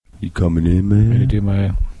You coming in, man? I'm going to do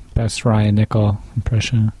my best Ryan Nickel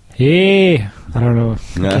impression. Hey! I don't know.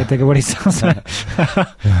 I can't think of what he sounds like.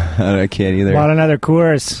 I can't either. Want another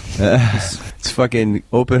Coors? Let's fucking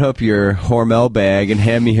open up your Hormel bag and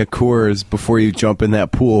hand me a Coors before you jump in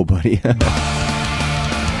that pool, buddy.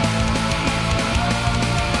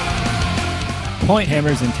 Point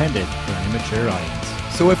hammers intended for an immature audience.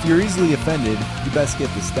 So if you're easily offended, you best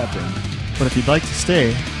get the step in. But if you'd like to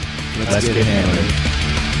stay, Let's get hammered.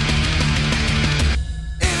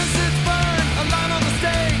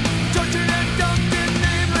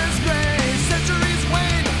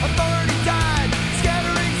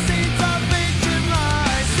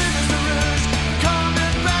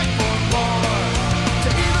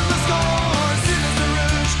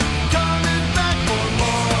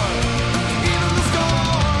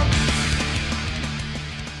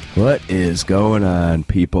 What is going on,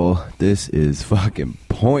 people? This is fucking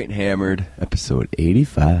Point Hammered, episode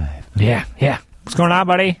 85. Yeah. What's going on,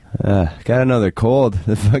 buddy? Got another cold.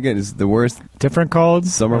 The fucking is the worst Different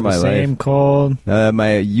colds? summer of my life. Same cold?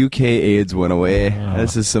 My UK AIDS went away.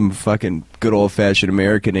 This is some fucking good old-fashioned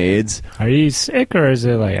American AIDS. Are you sick or is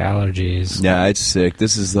it like allergies? Nah, it's sick.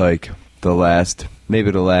 This is like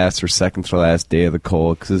maybe the last or second to last day of the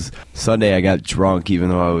cold. Because Sunday I got drunk even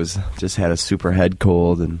though I just had a super head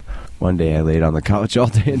cold. And one day I laid on the couch all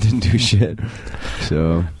day and didn't do shit.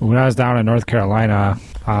 So When I was down in North Carolina,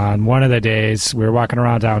 on one of the days, we were walking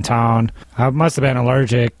around downtown. I must have been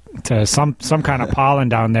allergic to some kind of pollen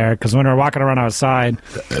down there, because when we were walking around outside,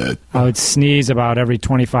 I would sneeze about every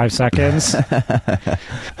 25 seconds.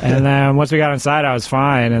 And then once we got inside, I was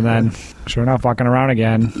fine. And then, sure enough, walking around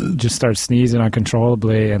again, just started sneezing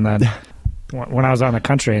uncontrollably. And then when I was out in the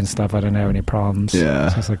country and stuff, I didn't have any problems. Yeah.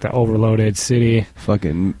 So it's like the overloaded city.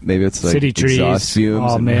 fucking maybe it's like City exhaust trees, fumes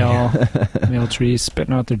all and- male trees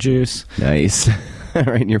spitting out their juice. Nice.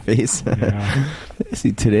 Right in your face. Yeah.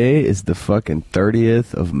 See, today is the fucking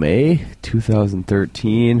 30th of May,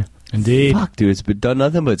 2013. Indeed. Fuck, dude, it's been done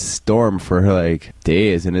nothing but storm for like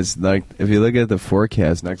days, and it's like if you look at the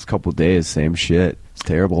forecast, next couple days, same shit. It's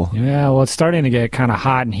terrible. Yeah, well, it's starting to get kind of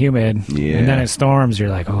hot and humid. Yeah. And then it storms. You're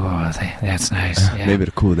like, oh, that's nice. Yeah. Maybe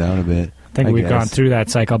it'll cool down a bit. I think we've guess. gone through that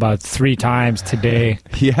cycle about 3 times today.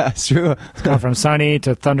 Yeah, it's true. It's gone from sunny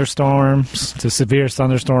to thunderstorms to severe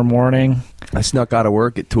thunderstorm warning. I snuck out of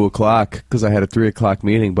work at 2 o'clock because I had a 3 o'clock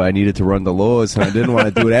meeting, but I needed to run to Lowe's and I didn't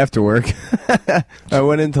want to do it after work. I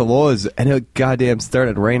went into Lowe's and it goddamn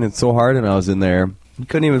started raining so hard, and I was in there. You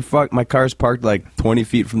couldn't even my car's parked like 20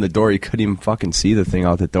 feet from the door. You couldn't even fucking see the thing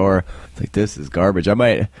out the door. It's like, this is garbage. I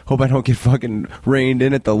might hope I don't get fucking rained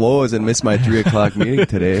in at the Lowe's and miss my 3 o'clock meeting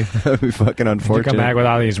today. That'd be fucking You unfortunate. come back with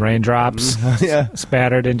all these raindrops Yeah.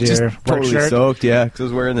 spattered into Just your work totally shirt. soaked, yeah, because I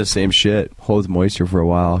was wearing the same shit. Holds moisture for a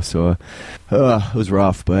while, so it was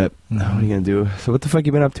rough, but what are you going to do? So what the fuck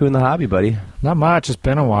you been up to in the hobby, buddy? Not much. It's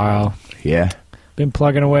been a while. Yeah. Been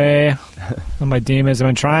plugging away on my demons. I've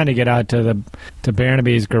been trying to get out to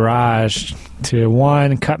Barnaby's garage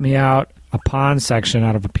to cut me out a pond section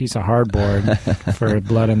out of a piece of hardboard for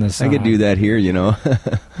blood in the sun. I could do that here, you know.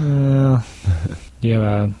 You have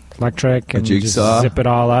a electric and you just jigsaw? zip it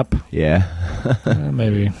all up. Yeah.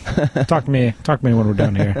 Maybe talk to me when we're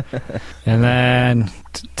done here. And then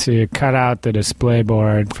to cut out the display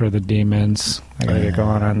board for the demons, I gotta get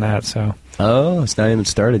going on that. So Oh, it's not even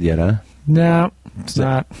started yet, huh? no, it's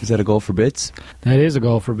not. Is that a goal for bits? That is a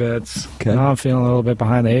goal for bits. Okay. Now I'm feeling a little bit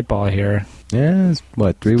behind the 8 ball here. Yeah, it's,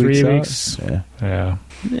 what, 3 3 weeks out? weeks. Yeah.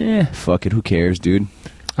 Yeah. Fuck it, who cares, dude?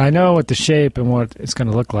 I know what the shape and what it's going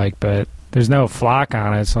to look like, but there's no flock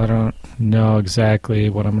on it, so I don't know exactly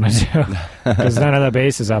what I'm going to do. Because none of the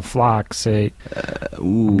bases have flocks. So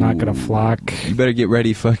Ooh. I'm not going to flock. You better get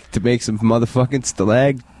ready to make some motherfucking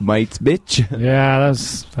stalagmites, bitch. Yeah, I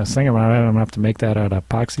was thinking about it. I'm going to have to make that out of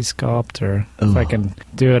epoxy sculpt, or if I Ugh. can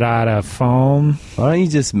do it out of foam. Why don't you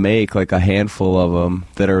just make like a handful of them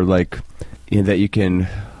that are like, that you can,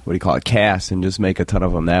 what do you call it, cast, and just make a ton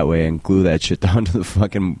of them that way and glue that shit down to the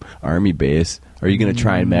fucking army base? Or are you going to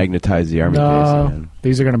try and magnetize the army base No, again?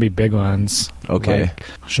 these are going to be big ones. Okay. Like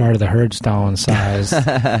Shard of the Herdstone size.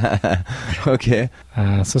 Okay.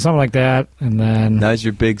 So something like that. And then... Now is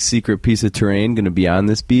your big secret piece of terrain going to be on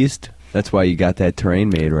this beast? That's why you got that terrain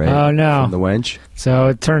made, right? Oh, no. From the wench? So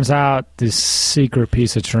it turns out this secret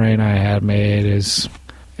piece of terrain I had made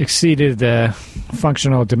exceeded the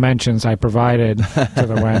functional dimensions I provided to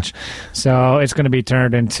the wench. So it's going to be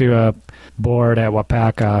turned into board at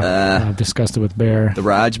Wapaka. I've discussed it with Bear. The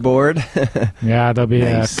Raj board. Yeah, there'll be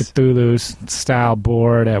Nice. a Cthulhu-style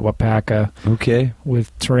board at Wapaka Okay.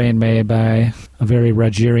 with terrain made by a very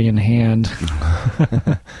Rogerian hand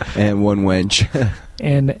And one wench.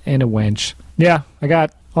 and a winch. Yeah, I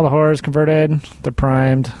got all the horrors converted. They're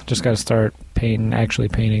primed. Just got to start actually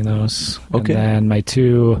painting those. Okay. And then my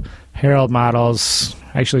 2 Herald models,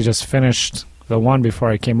 I actually just finished the one before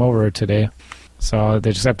I came over today. So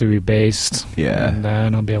they just have to be based. Yeah. And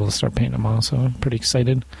then I'll be able to start painting them all. So I'm pretty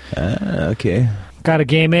excited. Okay. Got a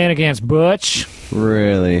game in against Butch.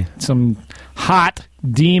 Really? Some hot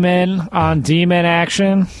demon on demon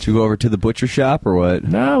action. Did you go over to the butcher shop or what?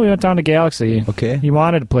 No, we went down to Galaxy. Okay. He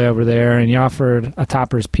wanted to play over there, and he offered a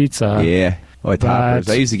Topper's Pizza. Yeah. Oh, Toppers.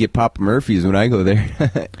 but- I used to get Papa Murphy's when I go there.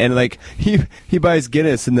 And, like, he buys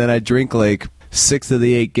Guinness, and then I drink, like, 6 of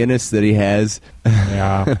the 8 Guinness that he has.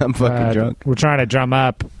 Yeah. I'm fucking But drunk. We're trying to drum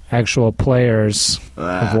up actual players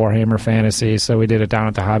of Warhammer Fantasy, so we did it down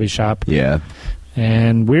at the hobby shop. Yeah.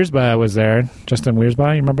 And Wiersba was there. Justin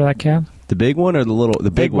Wiersba, you remember that cat? The big one or the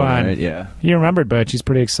big Big one. right? Yeah. He remembered Butch. He's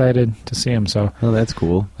pretty exciid to see him, so Oh, that's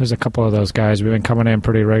cool. there's a couple of those guys. We've been coming in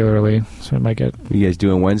pretty regularly, so it might get... You guys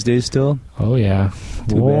doing Wednesdays still? Oh, yeah.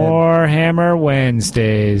 Too bad. Warhammer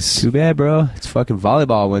Wednesdays. Too bad, bro. It's fucking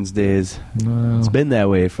volleyball Wednesdays. No. It's been that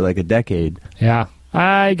way for like a decade. Yeah.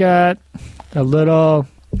 I got a little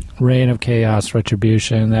Reign of Chaos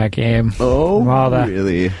Retribution in that game. Oh, All that.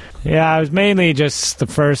 really? Yeah, it was mainly just the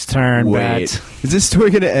first turn, Wait. but... Is this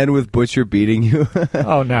story going to end with Butcher beating you?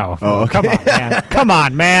 Oh, no. Oh, okay. Come on, man. Come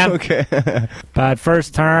on, man. Okay. But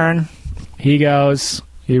first turn, he rolls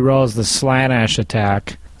the Slaanesh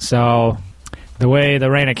attack. So the way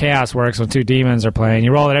the Reign of Chaos works when 2 demons are playing,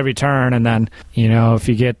 you roll it every turn, and then, if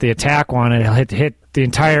you get the attack one, it'll hit the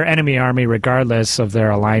entire enemy army regardless of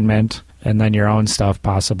their alignment, and then your own stuff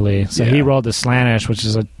possibly. So he Yeah. rolled the Slaanesh, which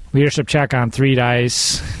is a leadership check on 3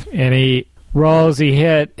 dice, and he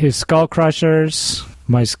hit his Skull Crushers,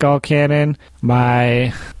 my Skull Cannon,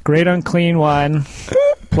 my Great Unclean One,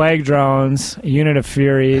 Plague Drones, a unit of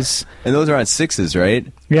Furies. And those are on 6s, right?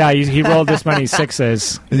 Yeah, he rolled this many 6s.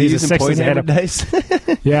 Is he These are using 6s poison ahead hammer of...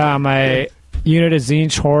 dice? Yeah, my unit of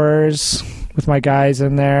Zinch Horrors with my guys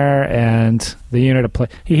in there, and the unit of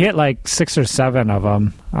he hit like 6 or 7 of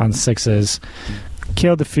them on 6s.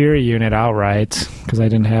 Killed the Fury unit outright because I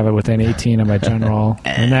didn't have it within 18 of my general,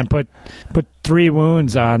 and then put 3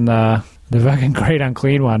 wounds on the fucking Great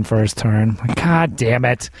Unclean One first turn. Like, God damn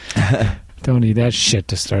it! Don't need that shit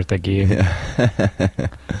to start the game.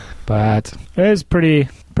 But it was pretty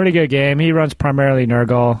good game. He runs primarily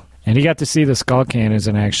Nurgle. And he got to see the Skull Cannons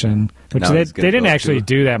in action, which Now they he's gonna didn't go actually too.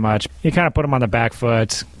 do that much. He kind of put him on the back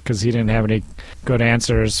foot because he didn't have any good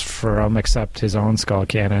answers for him except his own Skull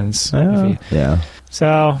Cannons. Yeah. So,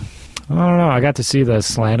 I don't know. I got to see the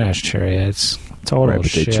Slaanesh chariots. Total Right,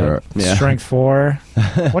 but they shit. char- yeah. Strength 4.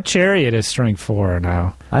 What chariot is Strength 4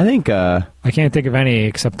 now? I think I can't think of any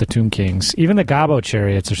except the Tomb Kings. Even the Gobbo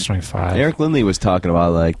chariots are Strength 5. Eric Lindley was talking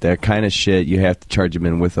about like that kind of shit. You have to charge him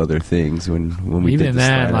in with other things when we Even did the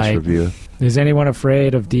then, Slaanesh like- review. Is anyone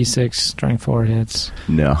afraid of D6 Strength 4 hits?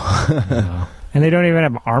 No. No. And they don't even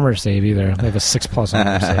have armor save either. They have a 6+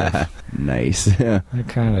 armor save. Nice. That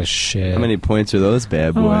kind of shit. How many points are those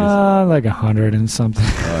bad boys? Like 100 and something.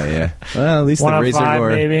 Oh yeah. Well, at least 1 the of Razor 5 Gore.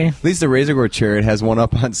 maybe. At least the Razor Gore chariot has one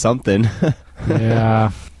up on something.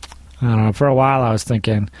 Yeah. I don't know. For a while I was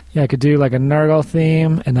thinking, I could do like a Nurgle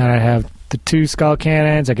theme, and then I'd have the 2 Skull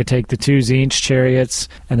Cannons. I could take the 2 Zinch chariots,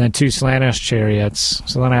 and then 2 Slaanesh chariots.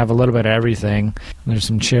 So then I have a little bit of everything. There's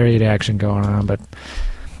some chariot action going on, but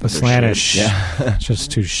the They're Slaanesh, shit. Yeah. it's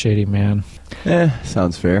just too shitty, man.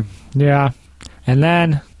 Sounds fair. Yeah. And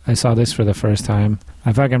then I saw this for the first time.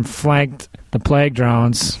 I fucking flanked the Plague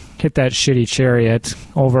Drones, hit that shitty chariot,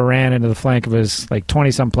 overran into the flank of his like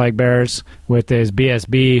 20-some Plague Bearers with his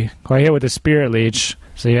BSB, who I hit with the Spirit Leech,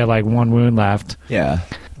 so he had like 1 wound left. Yeah.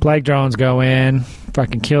 Plague Drones go in,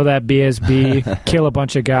 fucking kill that BSB, kill a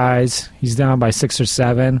bunch of guys. He's down by 6 or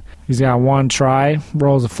 7. He's got 1 try,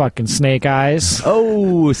 rolls a fucking Snake Eyes.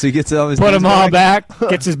 Oh, so he gets all his Put things them all back,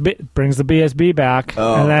 brings the BSB back,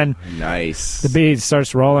 Oh, and then nice. the bee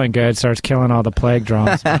starts rolling good, starts killing all the Plague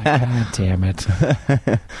Drones. I'm like, God damn it.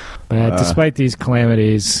 But despite these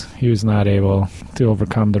calamities, he was not able to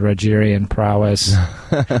overcome the Rogerian prowess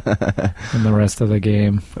in the rest of the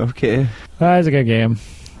game. Okay. It was a good game.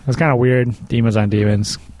 It was kind of weird, demons on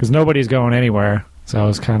demons, because nobody's going anywhere. So I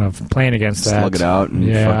was kind of playing against that. Slug it out and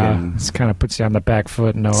yeah, fucking it kind of puts you on the back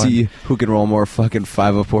foot. Knowing. see who can roll more fucking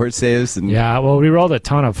 504 saves. And Yeah, well, we rolled a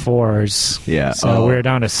ton of 4s. Yeah. So we were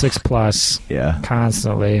down to 6+ Yeah.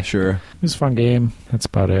 constantly. Sure. It was a fun game. That's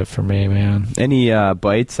about it for me, man. Any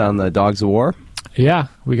bites on the Dogs of War? Yeah,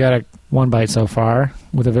 we got one bite so far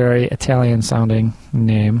with a very Italian-sounding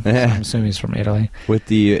name. So I'm assuming he's from Italy. With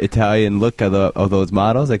the Italian look of those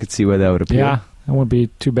models, I could see where that would appeal. Yeah, that wouldn't be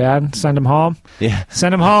too bad. Send him home. Yeah.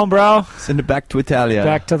 Send him home, bro. Send it back to Italia.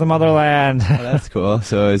 Back to the motherland. Oh, that's cool.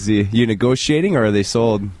 So is you negotiating or are they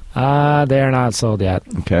sold? They are not sold yet.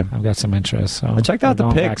 Okay. I've got some interest. So I checked out the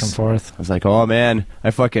we're going pics. back and forth. I was like, oh man,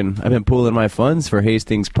 I've been pooling my funds for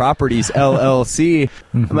Hastings Properties LLC.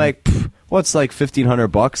 I'm like, what's like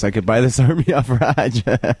 $1,500? I could buy this army off Raj.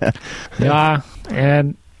 Yeah,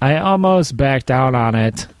 and I almost backed out on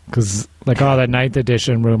it because, like, all the 9th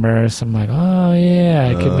edition rumors, I'm like, oh, yeah,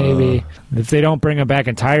 I could maybe... If they don't bring them back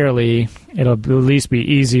entirely, it'll at least be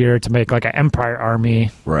easier to make, like, an Empire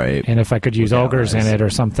army. Right. And if I could use With ogres in allies. it or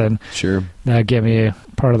something, Sure. that'd get me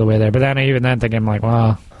part of the way there. But then even then thinking, I'm like,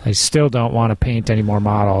 well, I still don't want to paint any more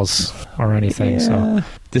models or anything, so...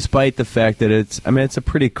 Despite the fact that it's a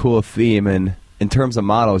pretty cool theme, and in terms of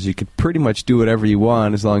models, you could pretty much do whatever you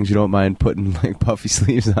want as long as you don't mind putting like puffy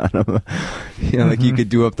sleeves on them. Like you could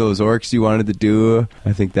do up those orcs you wanted to do.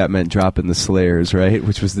 I think that meant dropping the slayers, right?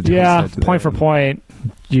 Which was the Yeah, downside to point that. for point,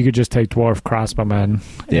 you could just take dwarf crossbowmen.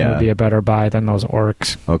 It Yeah. would be a better buy than those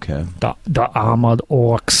orcs. Okay. The armored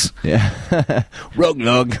orcs. Yeah. Rogue.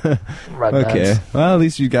 Okay. Well, at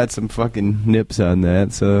least you got some fucking nips on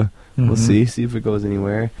that, so we'll see if it goes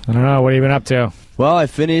anywhere. I don't know. What have you been up to? Well, I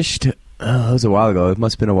finished. It was a while ago. It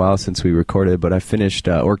must have been a while since we recorded, but I finished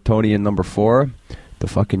Orktonian number 4, the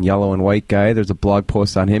fucking yellow and white guy. There's a blog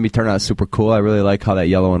post on him. He turned out super cool. I really like how that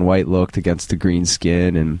yellow and white looked against the green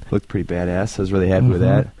skin and looked pretty badass. I was really happy with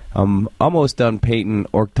that. I'm almost done painting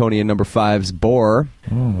Orktonian number 5's boar.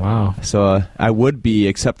 Oh, wow. So I would be,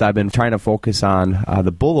 except I've been trying to focus on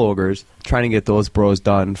the bull ogres, trying to get those bros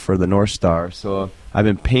done for the North Star. So I've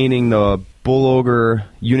been painting the bull ogre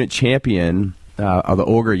unit champion. The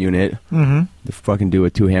ogre unit, the fucking dude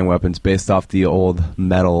with 2 hand weapons based off the old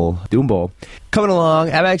metal Doom Bowl. Coming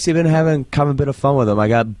along, I've actually been having kind of a bit of fun with them. I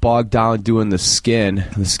got bogged down doing the skin.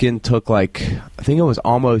 The skin took I think it was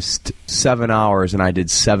almost 7 hours, and I did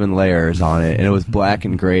 7 layers on it, and it was black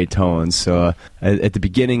and gray tones. So at the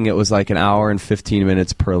beginning, it was like an hour and 15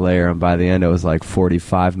 minutes per layer, and by the end, it was like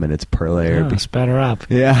 45 minutes per layer. Oh, sped her up.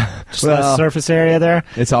 Yeah. Just less surface area there?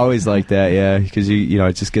 It's always like that, yeah, because it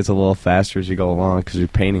just gets a little faster as you go along because you're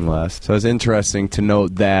painting less. So it's interesting to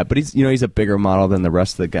note that. But he's a bigger model than the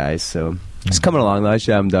rest of the guys, so it's coming along, though. I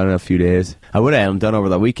should have him done in a few days. I would have had him done over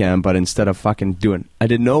the weekend, but instead of fucking I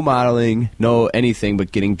did no modeling, no anything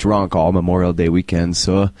but getting drunk all Memorial Day weekend,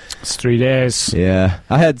 so... It's 3 days. Yeah.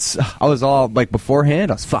 I was all, beforehand,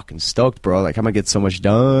 I was fucking stoked, bro. Like, I'm gonna get so much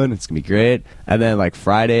done. It's gonna be great. And then,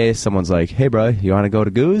 Friday, someone's like, hey, bro, you wanna go to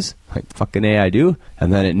Goose? Like, fucking A, I do.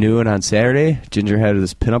 And then at noon on Saturday, Ginger had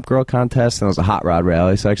this pinup girl contest, and it was a hot rod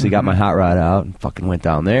rally, so I actually got my hot rod out and fucking went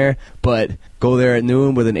down there. But go there at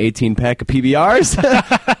noon with an 18-pack of PBRs.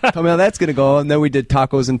 Tell me how that's gonna go. And then we did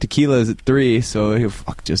tacos and tequilas at 3, so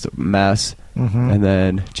just a mess. And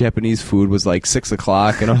then Japanese food was 6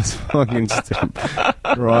 o'clock, and I was fucking just in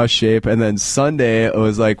raw shape. And then Sunday, it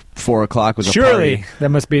was 4 o'clock was a Surely, party. that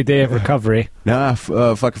must be a day of recovery. Nah,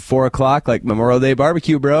 fucking 4 o'clock, Memorial Day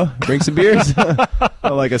barbecue, bro. Bring some beers. A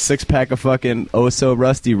 6-pack of fucking Oso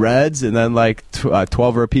Rusty Reds, and then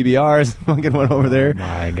 12 or PBRs. Fucking went over there. Oh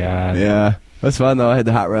my God. Yeah. It was fun, though. I had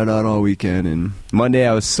the hot rod on all weekend, and Monday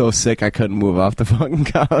I was so sick I couldn't move off the fucking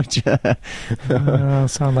couch.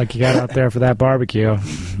 Sound like you got out there for that barbecue.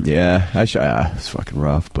 Yeah, it was fucking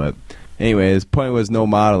rough, but anyways, point was no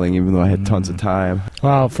modeling, even though I had tons of time.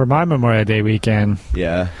 Well, for my Memorial Day weekend,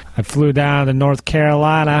 Yeah. I flew down to North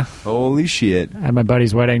Carolina. Holy shit. I had my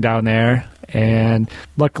buddy's wedding down there, and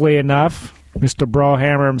luckily enough, Mr.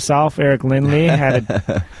 Brohammer himself, Eric Lindley, had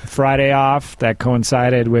a Friday off that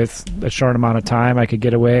coincided with a short amount of time I could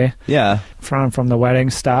get away Yeah. from the wedding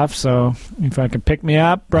stuff. So if I could pick me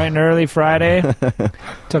up bright and early Friday,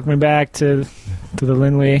 took me back to the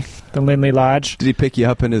Lindley Lodge. Did he pick you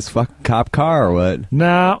up in his fucking cop car or what?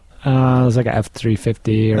 No, it was like a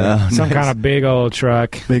F-350 or some nice. kind of big old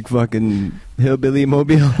truck. Big fucking hillbilly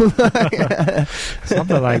mobile.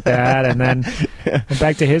 Something like that. And then went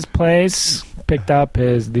back to his place, picked up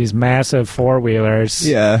these massive four-wheelers.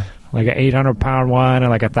 Yeah. Like an 800-pound one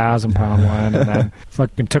and like a 1,000-pound one. And then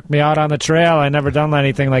fucking took me out on the trail. I never done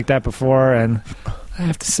anything like that before. And I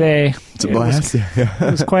have to say, It's a blast. It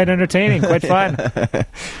was quite entertaining, quite fun.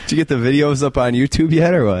 Did you get the videos up on YouTube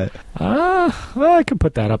yet, or what? Well, I could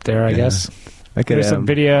put that up there, I guess. I could. There's some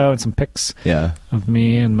video and some pics Yeah. of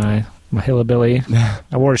me and my hillbilly.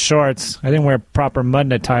 I wore shorts. I didn't wear proper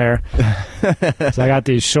mud attire. So I got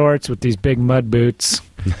these shorts with these big mud boots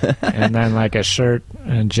and then like a shirt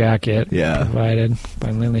and jacket provided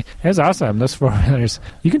by Lindley. It was awesome. Those four-wheelers.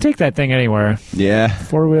 You can take that thing anywhere. Yeah.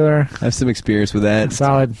 Four-wheeler. I have some experience with that.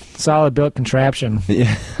 Solid built contraption.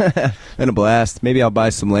 Yeah. And a blast. Maybe I'll buy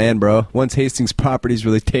some land, bro. Once Hastings Properties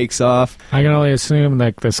really takes off. I can only assume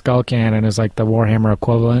like the Skull Cannon is like the Warhammer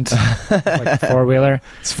equivalent. Like four-wheeler.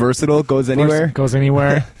 It's versatile. Goes anywhere. Goes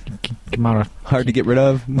anywhere. Amount of Hard to get rid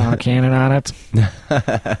of. amount of cannon on it.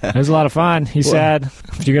 It was a lot of fun. He said,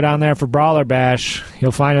 if you go down there for Brawler Bash,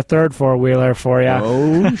 you'll find a third four-wheeler for you.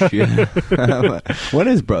 Oh, shit. What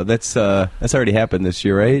is, bro? That's already happened this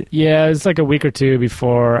year, right? Yeah, it was like a week or two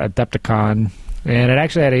before Adepticon. And it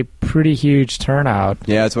actually had a pretty huge turnout.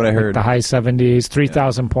 Yeah, that's what I heard. Like the high 70s,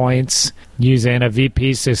 3,000 points, using a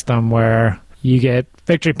VP system where you get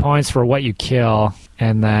victory points for what you kill.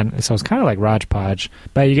 And then, so it's kind of like Rodgepodge.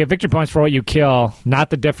 But you get victory points for what you kill, not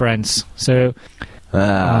the difference. So,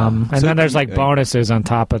 and so then there's like bonuses on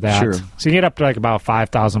top of that. Sure. So you get up to like about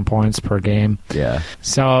 5,000 points per game. Yeah.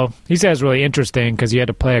 So he said it's really interesting because you had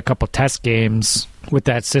to play a couple test games with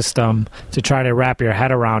that system to try to wrap your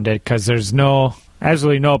head around it because there's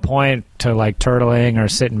absolutely no point to like turtling or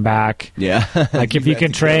sitting back. Yeah. Like if you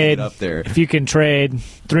can trade up there. if you can trade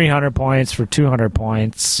 300 points for 200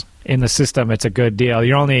 points in the system, it's a good deal.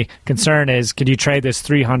 Your only concern is, could you trade this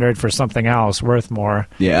 300 for something else worth more?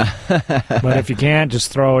 Yeah. But if you can't,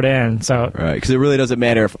 just throw it in. So Right, because it really doesn't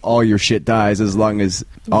matter if all your shit dies as long as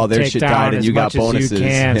all their take shit down died and as you got much as bonuses. you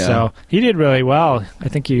can. Yeah. So he did really well. I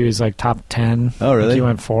think he was like top 10. Oh, really? I think he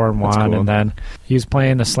went 4-1, That's cool. and then he was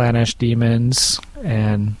playing the Slaanesh Demons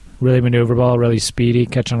and really maneuverable, really speedy,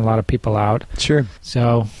 catching a lot of people out. Sure.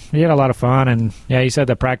 So he had a lot of fun, and yeah, he said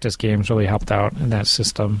the practice games really helped out in that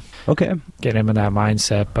system, Okay. get him in that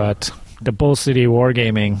mindset. But the Bull City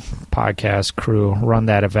Wargaming podcast crew run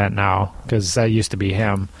that event now because that used to be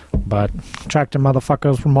him. But attracting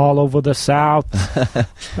motherfuckers from all over the South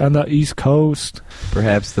and the East Coast.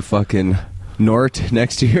 Perhaps the fucking Nort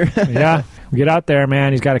next year. Yeah. Get out there,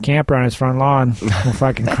 man. He's got a camper on his front lawn. We'll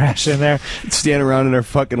fucking crash in there. Stand around in our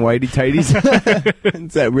fucking whitey tighties.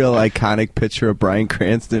 It's that real iconic picture of Bryan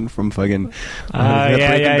Cranston from fucking Breaking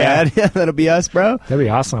Bad. Yeah, that'll be us, bro. That'd be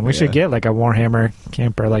awesome. We should get like a Warhammer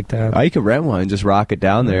camper like that. Oh, you could rent one and just rock it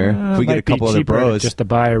down there. If we get a couple other bros. Just to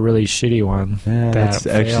buy a really shitty one. Yeah, that's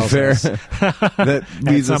actually fair. That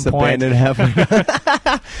leaves us some point. abandoned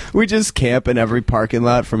halfway. We just camp in every parking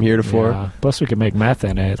lot from here to four. Yeah. Plus, we could make meth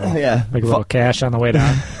in it. Yeah. Make a little cash on the way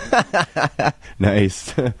down.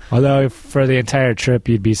 Nice. Although, for the entire trip,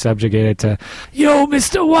 you'd be subjugated to, yo,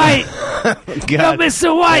 Mr. White! Yo,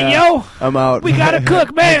 Mr. White, yo! I'm out. We gotta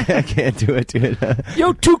cook, man! I can't do it, dude.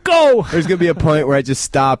 Yo, Tuco! There's going to be a point where I just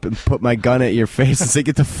stop and put my gun at your face and say,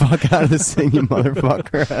 get the fuck out of this thing, you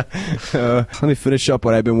motherfucker. Let me finish up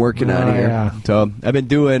what I've been working on here. Yeah. So I've been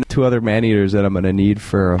doing 2 other man-eaters that I'm going to need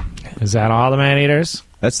for... Is that all the man-eaters?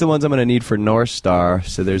 That's the ones I'm going to need for North Star.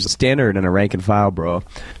 So there's a standard and a rank and file, bro.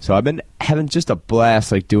 So I've been having just a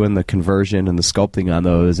blast, like doing the conversion and the sculpting on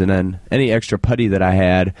those. And then any extra putty that I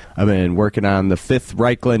had, I've been working on the 5th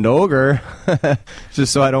Reichland Ogre,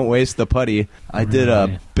 just so I don't waste the putty. I did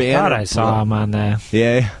a banner. I thought I saw him on the...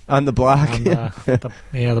 Yeah, on the block. On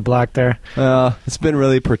the block there. It's been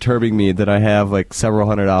really perturbing me that I have like several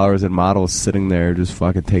 $100s in models sitting there just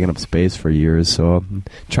fucking taking up space for years. So I'm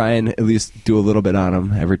trying at least do a little bit on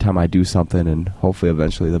them every time I do something, and hopefully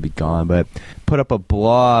eventually they'll be gone. But put up a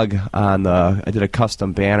blog on I did a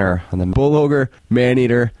custom banner on the Bull Ogre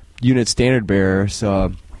Man-Eater unit standard bearer.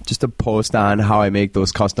 So just a post on how I make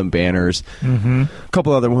those custom banners. Mm-hmm. A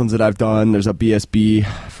couple other ones that I've done. There's a BSB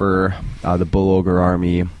for the Bull Ogre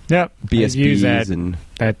Army. Yep. BSBs use that. and...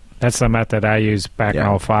 That's the method I used back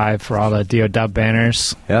in 05 for all the DOW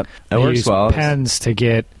banners. Yep. That I works used well. pens to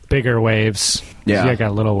get bigger waves. Yeah. I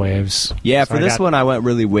got little waves. Yeah, So for this one I went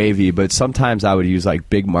really wavy, but sometimes I would use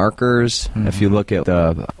like big markers. Mm-hmm. If you look at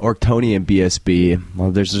the Orktonian BSB,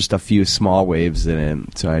 well, there's just a few small waves in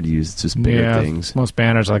it, so I'd use just bigger things. Most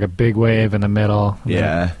banners are like a big wave in the middle.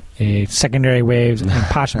 Yeah. a secondary wave and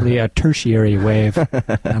possibly a tertiary wave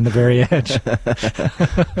on the very edge.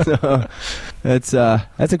 So that's a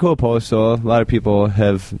cool post. So a lot of people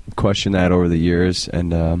have questioned that over the years,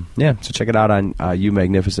 and so check it out on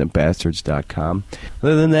youmagnificentbastards.com.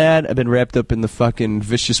 Other than that, I've been wrapped up in the fucking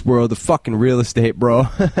vicious world of fucking real estate, bro.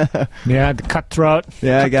 Yeah, the cutthroat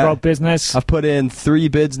business. I've put in 3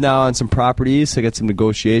 bids now on some properties. I got some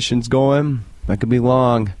negotiations going. That could be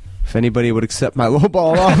long. If anybody would accept my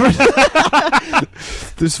lowball offer,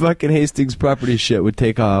 this fucking Hastings property shit would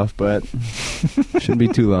take off, but shouldn't be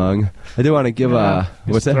too long. I do want to give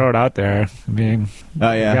what's that? Throw it out there. I mean, you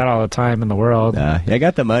got all the time in the world. I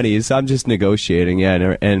got the money, so I'm just negotiating.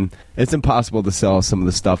 And it's impossible to sell some of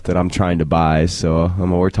the stuff that I'm trying to buy. So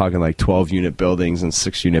we're talking like 12-unit buildings and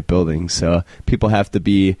 6-unit buildings. So people have to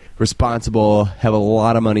be responsible, have a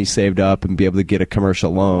lot of money saved up, and be able to get a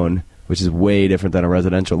commercial loan, which is way different than a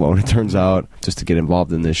residential loan, it turns out, just to get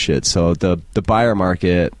involved in this shit. So the buyer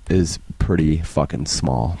market is pretty fucking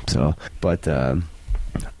small. So, but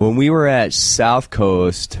when we were at South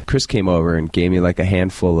Coast, Chris came over and gave me like a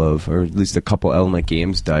handful of, or at least a couple Element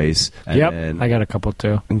Games dice. And I got a couple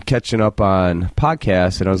too. I'm catching up on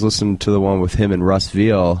podcasts, and I was listening to the one with him and Russ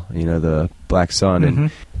Veal, the Black Sun,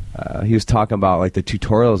 and he was talking about like the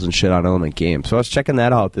tutorials and shit on Element Games. So I was checking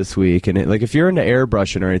that out this week, and if you're into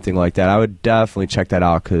airbrushing or anything like that, I would definitely check that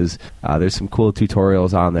out because there's some cool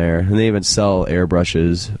tutorials on there, and they even sell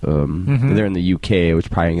airbrushes. They're in the UK,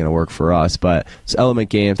 which probably ain't gonna work for us, but it's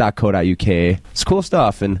elementgames.co.uk. It's cool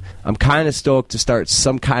stuff, and I'm kind of stoked to start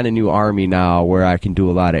some kind of new army now where I can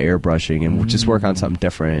do a lot of airbrushing and just work on something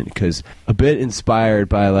different, because a bit inspired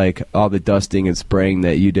by like all the dusting and spraying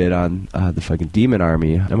that you did on the fucking Demon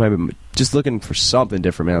Army. I'm just looking for something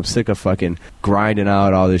different, man. I'm sick of fucking grinding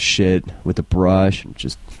out all this shit with the brush.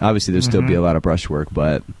 Just obviously there'll still be a lot of brush work,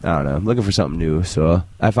 but I don't know. I'm looking for something new. So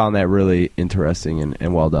I found that really interesting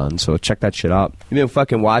and well done. So check that shit out. You been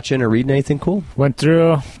fucking watching or reading anything cool? Went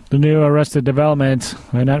through the new Arrested Development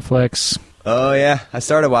on Netflix. Oh yeah, I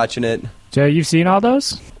started watching it. Joe, you've seen all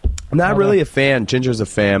those? I'm not really a fan. Ginger's a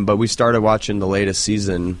fan, but we started watching the latest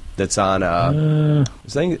season that's on you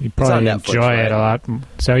probably Netflix, enjoy it a lot.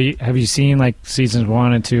 So have you seen like seasons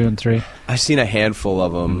 1 and 2 and 3? I've seen a handful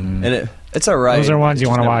of them, and it's all right. Those are ones you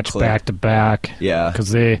want to watch back to back. Yeah.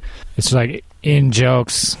 Because it's like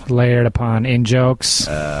in-jokes layered upon in-jokes.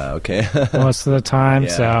 Okay. most of the time. Yeah.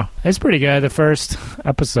 So it's pretty good. The first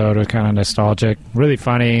episode was kind of nostalgic, really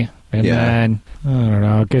funny. And then, I don't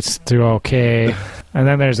know, it gets through okay. And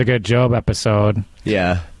then there's a good Job episode.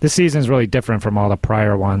 Yeah. This season's really different from all the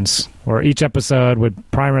prior ones, where each episode would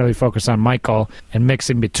primarily focus on Michael and mix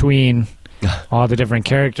in between all the different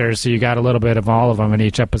characters, so you got a little bit of all of them in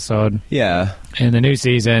each episode. Yeah. In the new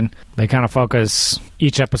season, they kind of focus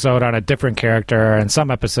each episode on a different character, and some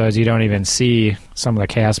episodes you don't even see some of the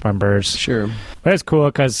cast members. Sure. But it's cool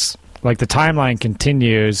because, like, the timeline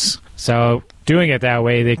continues, so doing it that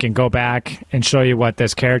way, they can go back and show you what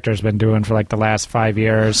this character's been doing for like the last 5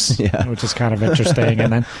 years, which is kind of interesting.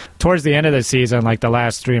 And then towards the end of the season, like the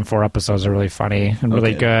last 3 and 4 episodes are really funny and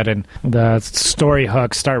really good, and the story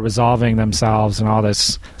hooks start resolving themselves, and all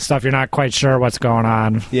this stuff you're not quite sure what's going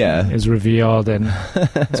on is revealed, and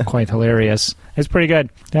it's quite hilarious. It's pretty good.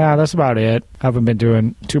 Yeah, that's about it. I haven't been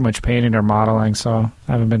doing too much painting or modeling, so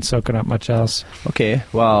I haven't been soaking up much else. Okay,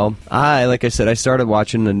 well, like I said, I started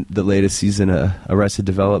watching the latest season of Arrested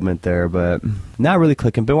Development there, but not really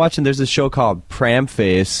clicking. Been watching, there's a show called Pram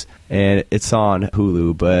Face, and it's on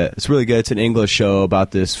Hulu, but it's really good. It's an English show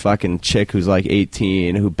about this fucking chick who's like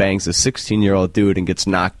 18 who bangs a 16-year-old dude and gets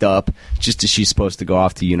knocked up just as she's supposed to go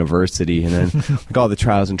off to university, and then like all the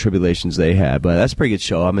trials and tribulations they had. But that's a pretty good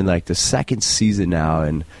show. I'm in like the 2nd season now,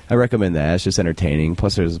 and I recommend that. It's just entertaining.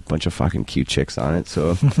 Plus there's a bunch of fucking cute chicks on it.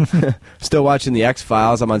 So still watching the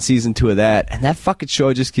X-Files. I'm on season 2 of that, and that fucking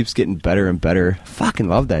show just keeps getting better and better. Fucking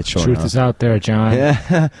love that show. Truth is out there, John.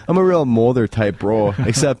 Yeah, I'm a real Mulder type bro,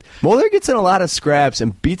 except Mulder gets in a lot of scraps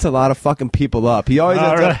and beats a lot of fucking people up. He always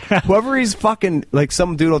whoever he's fucking, like,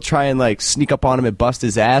 some dude will try and like sneak up on him and bust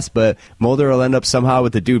his ass, but Mulder will end up somehow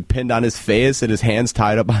with the dude pinned on his face and his hands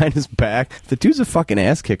tied up behind his back. The dude's a fucking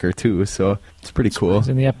ass kicker too, so it's pretty cool. He's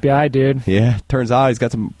in the FBI, dude. Yeah, turns out he's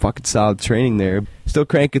got some fucking solid training there. Still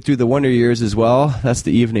cranking through the Wonder Years as well. That's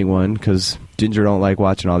the evening one, because Ginger don't like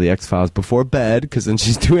watching all the X-Files before bed, because then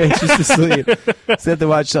she's too anxious to sleep. So I have to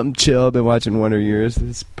watch something chill. Been watching Wonder Years.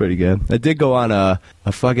 It's pretty good. I did go on a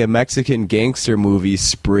fucking Mexican gangster movie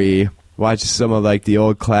spree. Watch some of like the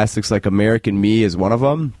old classics, like American Me is one of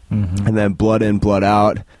them, and then Blood In, Blood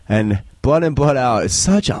Out. And Blood In, Blood Out is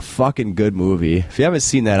such a fucking good movie. If you haven't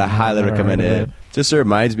seen that, I highly recommend it. Just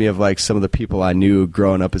reminds me of like some of the people I knew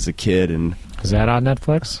growing up as a kid. And Is that on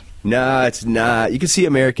Netflix? no, it's not. You can see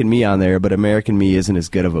American Me on there, but American Me isn't as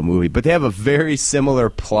good of a movie. But they have a very similar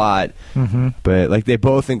plot. Mm-hmm. But like they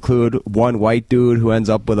both include one white dude who ends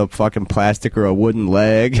up with a fucking plastic or a wooden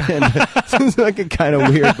leg. And it's like kind of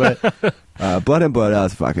weird, but Blood and Blood Out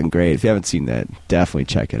is fucking great. If you haven't seen that, definitely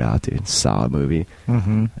check it out, dude. Solid movie.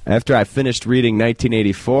 Mm-hmm. After I finished reading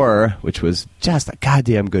 1984, which was just a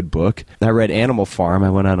goddamn good book, I read Animal Farm. I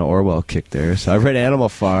went on an Orwell kick there. So I read Animal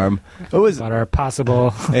Farm. It was About our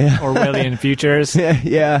possible Yeah. Orwellian futures.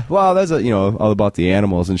 yeah. Well, that's all about the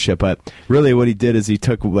animals and shit. But really, what he did is he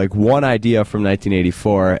took like one idea from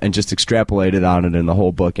 1984 and just extrapolated on it in the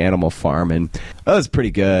whole book, Animal Farm, and that was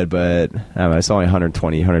pretty good. But I don't know, it's only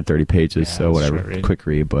 120, 130 pages, Yeah, so it's whatever, short read. quick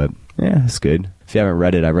read. But yeah, it's good. If you haven't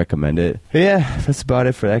read it, I recommend it. But yeah, that's about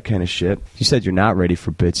it for that kind of shit. You said you're not ready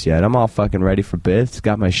for bits yet. I'm all fucking ready for bits.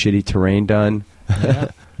 Got my shitty terrain done. Yeah.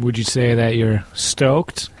 Would you say that you're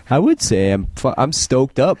stoked? I would say I'm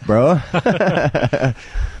stoked up, bro.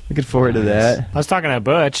 Looking forward to that. I was talking to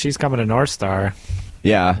Butch. He's coming to North Star.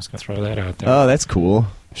 Yeah. I was going to throw that out there. Oh, that's cool.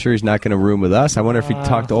 I'm sure he's not going to room with us. I wonder if he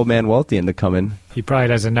talked Old Man Welty into coming. He probably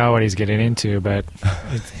doesn't know what he's getting into, but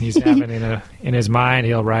he's having in his mind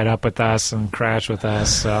he'll ride up with us and crash with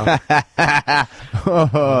us. So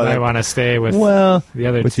I want to stay with the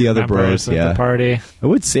other with two the other members bros, of yeah. the party. It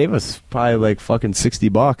would save us probably like fucking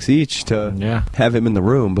 $60 each to Yeah. have him in the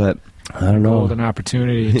room, but I don't know. Golden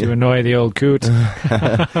opportunity to annoy the old coot.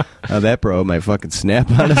 That bro might fucking snap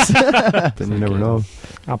on us. Then you never know.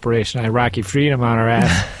 Operation Iraqi Freedom on our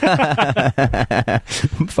ass.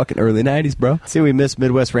 Fucking early 90s, bro. See, we missed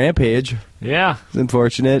Midwest Rampage. Yeah. It's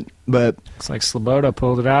unfortunate, but Looks like Sloboda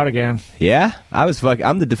pulled it out again. yeah, I'm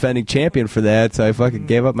the defending champion for that, so I fucking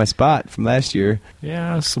gave up my spot from last year.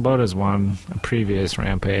 Yeah, Sloboda's won a previous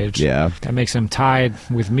Rampage. Yeah. That makes him tied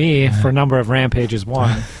with me for number of Rampages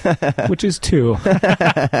won, which is 2.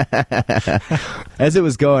 As it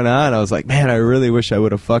was going on, I was like, man, I really wish I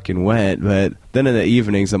would have fucking went. But then in the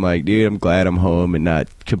evenings, I'm like, dude, I'm glad I'm home and not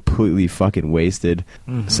completely fucking wasted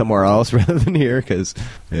somewhere else rather than here. Because,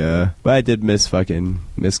 yeah. But I did miss going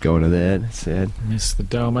to that. It's sad. Miss the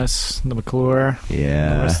Domus, the McClure, the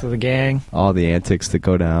Yeah. rest of the gang. All the antics that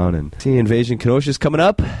go down. And see, Invasion Kenosha's coming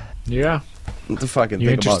up. Yeah. What the fucking You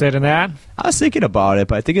think interested in that? I was thinking about it,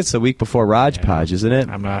 but I think it's the week before Raj Podge, isn't it?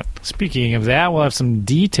 I'm not. Speaking of that, we'll have some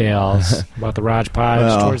details about the Raj Podge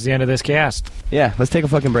Well. towards the end of this cast. Yeah, let's take a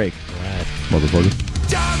fucking break. Motherfucker.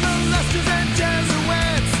 Down the lusters and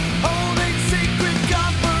Jesuits, holding secret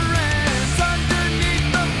conference underneath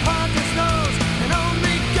the Pontiff's nose, and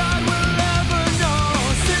only God will ever know.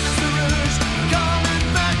 Sinister Rouge, coming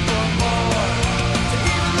back for more. To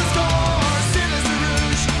even the score, Sinister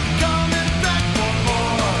Rouge, coming back for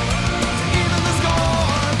more. To even the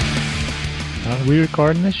score. Are we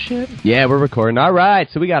recording this shit? Yeah, we're recording. All right,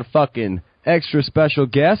 so we got a fucking extra special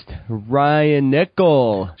guest, Ryan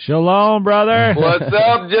Nickel. Shalom, brother. What's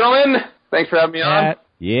up, gentlemen? Thanks for having me on.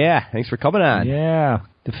 Yeah, thanks for coming on. Yeah,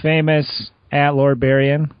 the famous @Lord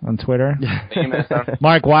Berrien on Twitter. Famous, huh?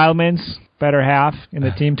 Mark Wildman's better half in the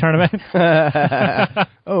team tournament.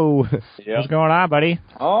 Oh, Yep. What's going on, buddy?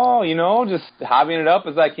 Oh, just hobbying it up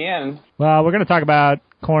as I can. Well, we're going to talk about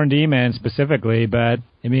Corn Demon specifically, but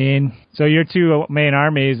I mean, so your two main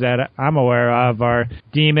armies that I'm aware of are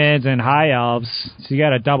Demons and High Elves. So you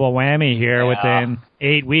got a double whammy here Yeah. within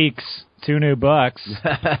 8 weeks. 2 new books.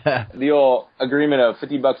 The old agreement of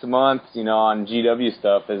 $50 a month, on GW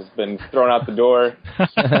stuff has been thrown out the door.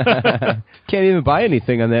 can't even buy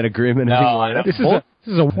anything on that agreement No, anymore. I know. This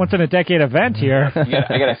is a once in a decade event here. I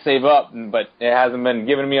gotta save up, but it hasn't been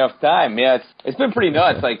giving me enough time. Yeah, it's been pretty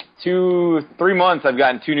nuts. Like 3 months, I've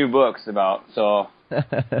gotten 2 new books about. So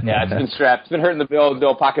yeah, it's been strapped. It's been hurting the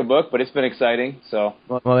old pocketbook, but it's been exciting. So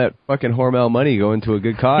Well, that fucking Hormel money going to a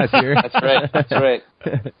good cause here. that's right. That's right.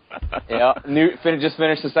 Yeah, just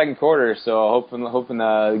finished the second quarter, so hoping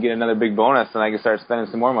to get another big bonus, and I can start spending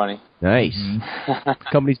some more money. Nice.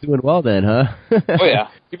 Company's doing well then, huh? Oh yeah,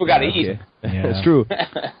 people got to eat. Okay. Yeah. That's true.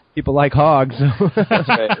 People like hogs. That's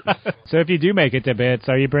right. So if you do make it to bits,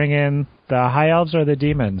 are you bringing the High Elves or the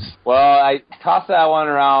Demons? Well, I tossed that one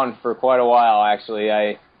around for quite a while, actually.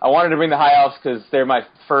 I wanted to bring the High Elves because they're my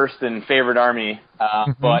first and favorite army,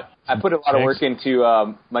 but I put a lot of work into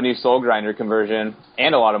my new Soul Grinder conversion,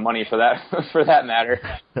 and a lot of money for that matter.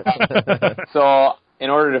 So in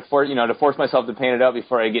order to force myself to paint it up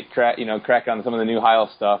before I get crack on some of the new High Elf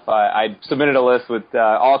stuff, I submitted a list with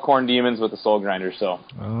all Corn Demons with the Soul Grinder. So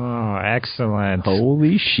Oh, excellent.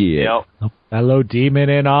 Holy shit. yep. Hello, demon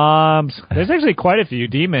in arms. There's actually quite a few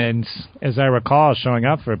demons, as I recall, showing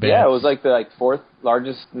up for a bit. Yeah, it was like the fourth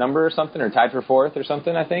largest number or something, or tied for fourth or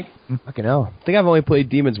something, I think. Fucking hell. I think I've only played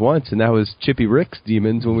Demons once, and that was Chippy Rick's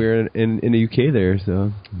Demons when we were in the UK there,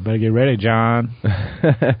 so. Better get ready, John.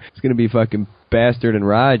 It's going to be fucking Bastard and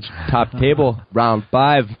Raj, top table, round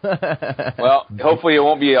 5. Well, hopefully it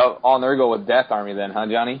won't be all Nurgle with Death Army then, huh,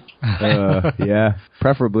 Johnny? Yeah,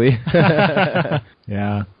 preferably.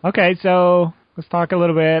 Yeah. Okay, so let's talk a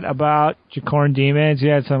little bit about your Khorne Demons. You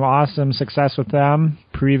had some awesome success with them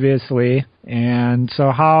previously. And so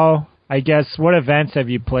what events have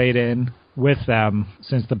you played in with them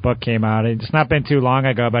since the book came out? It's not been too long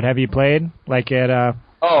ago, but have you played like at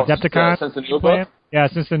Adepticon? Since the new book? Yeah,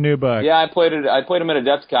 since the new book. Yeah, I played them at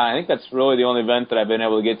Adepticon. I think that's really the only event that I've been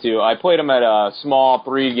able to get to. I played them at a small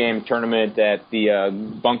 3-game tournament at the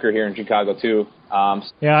Bunker here in Chicago, too.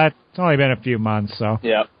 Yeah, it's only been a few months, so.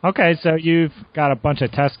 Yeah. Okay, so you've got a bunch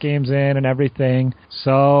of test games in and everything.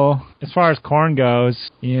 So, as far as Khorne goes,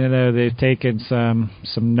 they've taken some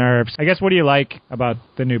nerfs. I guess, what do you like about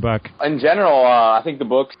the new book? In general, I think the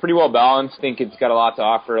book's pretty well balanced. I think it's got a lot to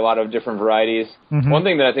offer, a lot of different varieties. Mm-hmm. One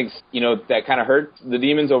thing that I think, that kind of hurts the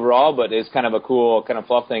demons overall, but is kind of a cool kind of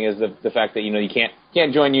fluff thing is the fact that, you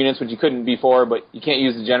can't join units, which you couldn't before, but you can't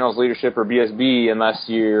use the general's leadership or BSB unless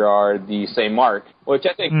you are the same mark, which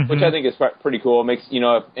I think is pretty cool. It makes,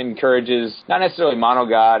 encourages not necessarily mono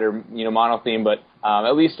god or, mono theme, but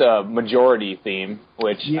at least a majority theme,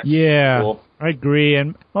 which yeah, cool. I agree.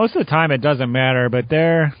 And most of the time it doesn't matter, but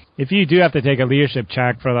if you do have to take a leadership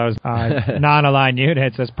check for those non-aligned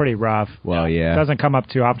units, that's pretty rough. Well, yeah. It doesn't come up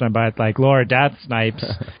too often, but like Lower Death Snipes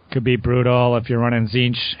could be brutal if you're running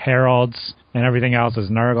Tzeentch Heralds and everything else is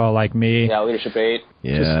Nurgle like me. Yeah, leadership 8.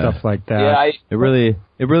 Yeah. Just stuff like that. Yeah,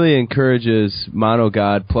 It really encourages Mono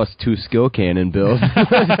God plus 2 skill cannon build.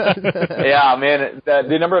 Yeah, man,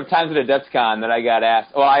 the number of times at Adepticon that I got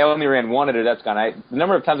asked, well, I only ran one at Adepticon. The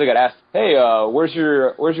number of times I got asked, hey, where's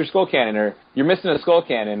your skull cannon, or you're missing a skull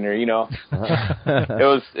cannon, or it was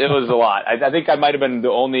a lot. I think I might have been the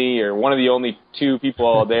only or one of the only 2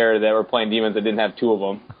 people there that were playing demons that didn't have 2 of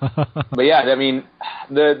them. But yeah, I mean,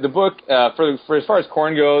 the book for as far as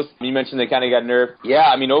Khorne goes, you mentioned they kind of got nerfed. Yeah,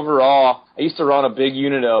 I mean, overall, I used to run a big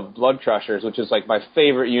unit of Blood Crushers, which is like my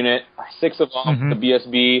favorite unit. 6 of them, the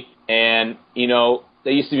BSB, and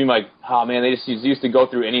they used to be like, oh man, they just used to go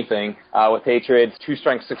through anything with Hatred. 2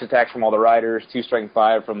 strength 6 attacks from all the riders, 2 strength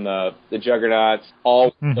 5 from the Juggernauts,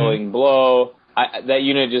 all killing blow. That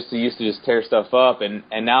unit used to tear stuff up, and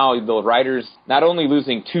now the riders not only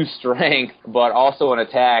losing 2 strength, but also an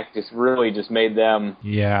attack just really just made them.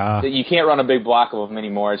 Yeah. You can't run a big block of them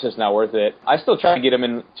anymore. It's just not worth it. I still try to get them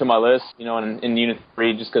into my list, in Unit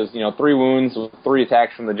 3, just because, 3 wounds with 3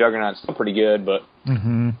 attacks from the Juggernaut is still pretty good, but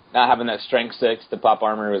not having that strength 6 to pop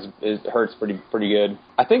armor hurts pretty good.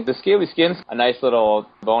 I think the Scaly Skin's a nice little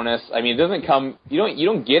bonus. I mean, it doesn't come, you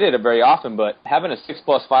don't get it very often, but having a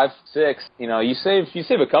 6+5/6, you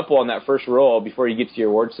save a couple on that first roll before you get to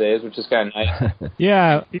your ward saves, which is kind of nice.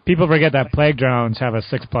 Yeah, people forget that Plague Drones have a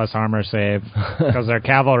 6+ armor save because they're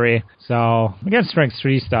cavalry. So against strength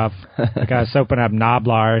 3 stuff, like I was open up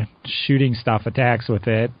Noblar, shooting stuff attacks with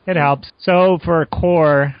it. It helps. So for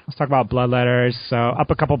core, let's talk about Bloodletters. So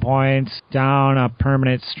up a couple points, down a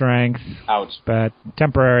permanent strength. Ouch. But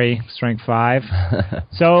temporary strength 5.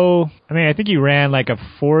 So, I mean, I think you ran like a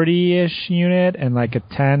 40-ish unit and like a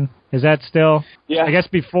 10. Is that still? Yeah. I guess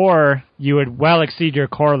before you would well exceed your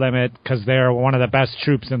core limit because they're one of the best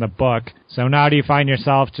troops in the book. So now do you find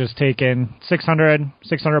yourself just taking 600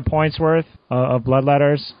 points worth of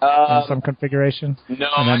Bloodletters in some configuration? No.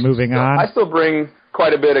 And then moving on? I still bring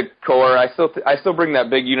quite a bit of core. I still bring that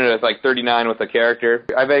big unit of like 39 with a character.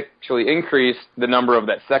 I've actually increased the number of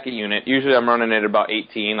that second unit. Usually I'm running it about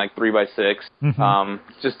 18, like 3x6,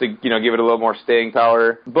 just to give it a little more staying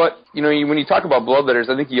power. But when you talk about Bloodletters,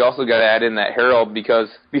 I think you also got to add in that Herald, because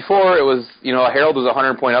before it was a Herald was a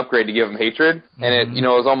 100-point upgrade to give them Hatred, and it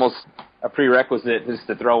was almost a prerequisite just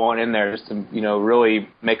to throw one in there just to, really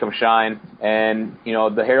make them shine. And,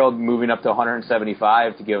 the Herald moving up to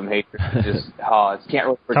 175 to give them Hatred, it can't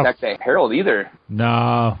really protect that Herald either.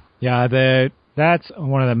 No. Yeah, that's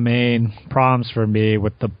one of the main problems for me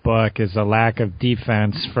with the book is the lack of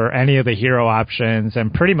defense for any of the hero options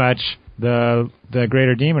and pretty much the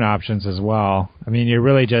greater demon options as well. I mean, you're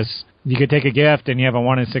really just you could take a gift and you have a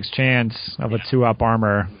 1 in 6 chance of a 2-up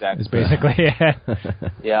armor. Exactly. Is basically it.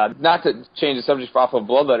 Yeah, not to change the subject off of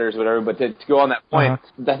bloodletters or whatever, but to go on that point,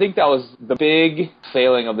 I think that was the big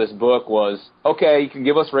failing of this book was, okay, you can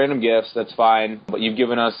give us random gifts, that's fine, but you've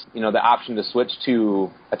given us, the option to switch to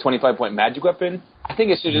a 25-point magic weapon. I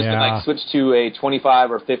think it should just been switch to a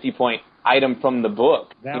 25 or 50-point item from the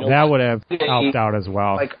book. That would have helped out as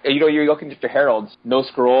well. Like, you're looking at your heralds. No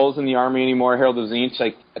scrolls in the army anymore. Herald of Tzeentch,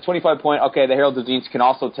 like a 25-point. Okay, the Herald of Tzeentch can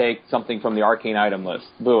also take something from the arcane item list.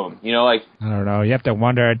 Boom. I don't know. You have to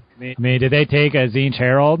wonder. I mean, did they take a Tzeentch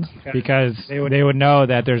Herald? Because they would know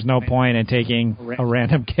that there's no point in taking a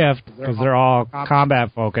random gift because they're all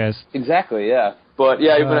combat focused. Exactly. Yeah. But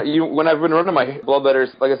yeah, when I've been running my bloodletters,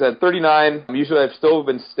 like I said, 39. Usually, I've still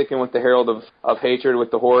been sticking with the Herald of Hatred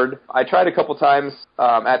with the Horde. I tried a couple times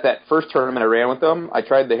at that first tournament I ran with them. I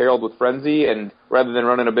tried the Herald with Frenzy, and rather than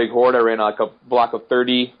running a big Horde, I ran like a block of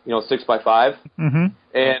 30, 6x5. Mm-hmm.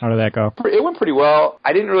 And how did that go? It went pretty well.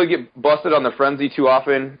 I didn't really get busted on the Frenzy too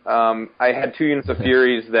often. I had 2 units of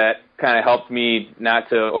Furies that kind of helped me not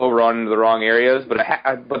to overrun into the wrong areas, but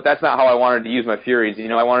but that's not how I wanted to use my Furies.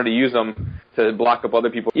 I wanted to use them to block up other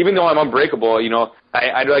people. Even though I'm unbreakable,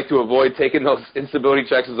 I'd like to avoid taking those instability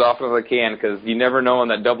checks as often as I can, because you never know when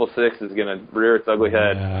that double 6 is going to rear its ugly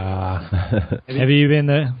head. Have you been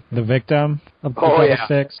the victim of the double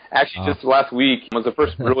 6? Actually, just last week was the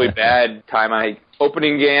first really bad time.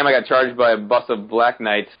 Opening game, I got charged by a bus of Black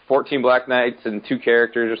Knights, 14 Black Knights and 2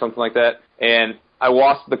 characters or something like that, and I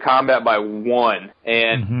lost the combat by 1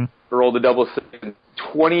 and rolled a double 6.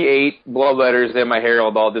 28 bloodletters and my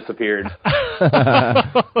Herald all disappeared.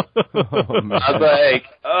 I was like,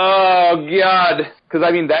 oh, God. Because,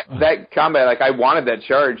 that combat, I wanted that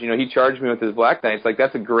charge. He charged me with his Black Knights.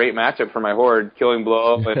 That's a great matchup for my Horde, Killing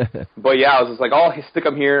Blow. But yeah, I was just like, oh, stick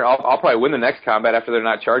them here. I'll probably win the next combat after they're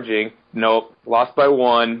not charging. Nope. Lost by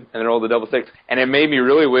 1 and then rolled a double 6. And it made me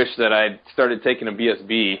really wish that I'd started taking a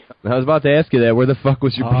BSB. I was about to ask you that. Where the fuck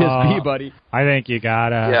was your BSB, buddy? I think you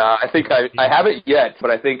gotta. Yeah, I think I haven't yet,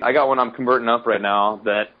 but I think I got one I'm converting up right now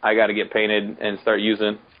that I got to get painted and start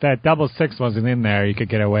using. If that double 6 wasn't in there, you could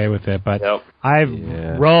get away with it. But yep. I've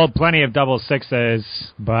rolled plenty of double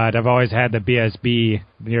 6s, but I've always had the BSB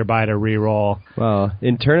nearby to re-roll. Well,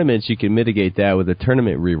 in tournaments, you can mitigate that with a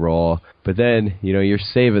tournament re-roll, but then, you're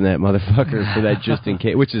saving that motherfucker for that just in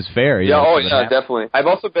case, which is fair. Definitely. I've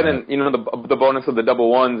also been in, the bonus of the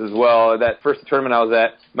double 1s as well. That first tournament I was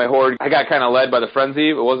at, my Horde, I got kind of led by the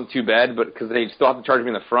Frenzy. It wasn't too bad, but because they still have to charge me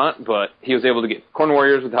in the front, but he was able to get Khorne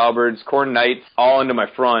Warriors with Halberds, Khorne Knights, all into my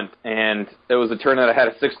front, and it was a turn that I had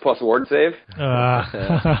a 6+ ward save.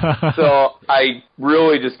 So I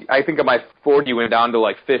really I think my 40 went down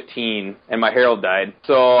to 15, and my Herald died.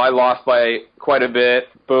 So I lost by quite a bit.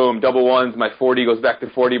 Boom, double 1s, my 40 goes back to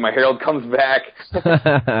 40, my Herald comes back.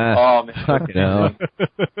 Oh, man. Fucking hell.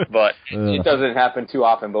 But it doesn't happen too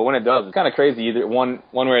often, but when it does, it's kind of crazy, either one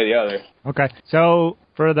way or the other. Okay, so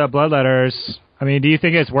for the bloodletters, do you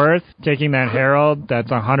think it's worth taking that Herald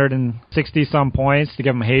that's 160-some points to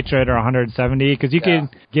give him Hatred or 170? Because you can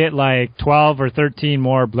get 12 or 13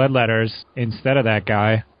 more bloodletters instead of that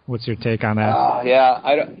guy. What's your take on that?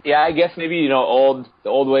 I guess maybe, the old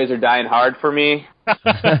ways are dying hard for me.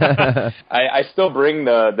 I still bring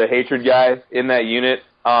the Hatred guy in that unit.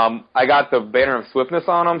 I got the Banner of Swiftness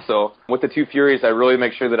on him, so with the 2 Furies, I really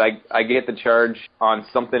make sure that I get the charge on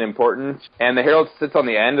something important. And the Herald sits on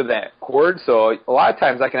the end of that Horde, so a lot of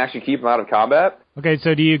times I can actually keep him out of combat. Okay,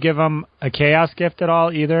 so do you give him a Chaos gift at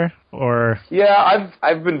all, either? Or yeah,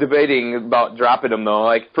 I've been debating about dropping them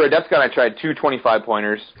though. For Adepticon, I tried 2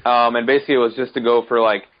 25-pointers, and basically it was just to go for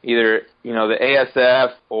either the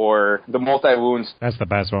ASF or the multi-wounds. That's the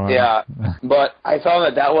best one. Yeah, but I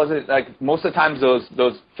found that wasn't most of the times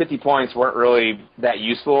those 50 points weren't really that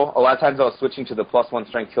useful. A lot of times I was switching to the +1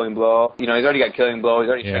 strength Killing Blow. He's already got Killing Blow. He's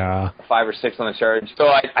already 5 or 6 on the charge. So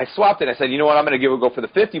I swapped it. I said, you know what, I'm going to go for the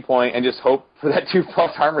 50-point and just hope for that 2+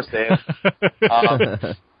 armor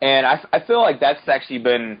save. And I feel like that's actually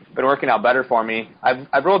been working out better for me.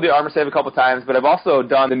 I've rolled the armor save a couple times, but I've also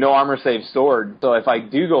done the no armor save sword. So if I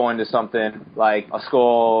do go into something like a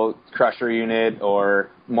Skull Crusher unit or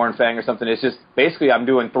Mournfang or something, it's just basically I'm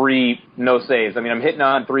doing 3 no saves. I'm hitting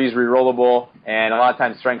on 3s rerollable, and a lot of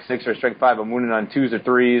times strength 6 or strength 5, I'm wounding on 2s or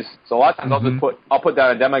 3s. So a lot of times I'll put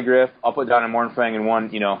down a Demigryph, I'll put down a Mournfang in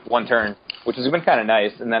one turn. which has been kind of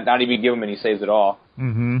nice, and then not even give him any saves at all.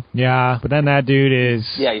 Mm-hmm. Yeah, but then that dude is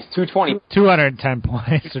Yeah, he's 220. 210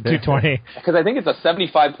 points or 220. Because I think it's a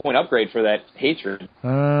 75-point upgrade for that hatred.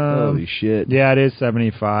 Holy shit. Yeah, it is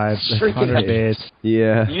 75. Freaking 100 base.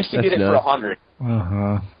 Yeah. You used to that's get it for nuts. 100.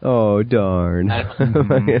 Uh-huh. Oh, darn. I'm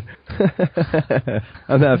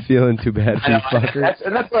not feeling too bad for I know, you fuckers.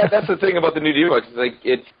 that's the thing about the new Demon books. It's like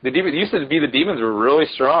the demons used to be the demons were really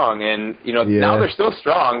strong, and Yeah. now they're still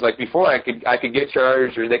strong. Like before, I could get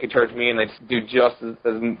charged, or they could charge me, and they'd do just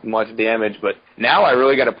as much damage. But now I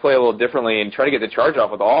really got to play a little differently and try to get the charge off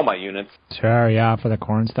with all my units. Sure, yeah, for the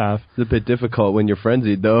corn stuff. It's a bit difficult when you're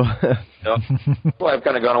frenzied, though. Well, I've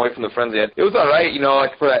kind of gone away from the frenzy. It was all right,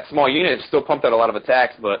 like for that small unit, it still pumped out a lot of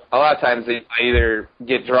attacks, but a lot of times I either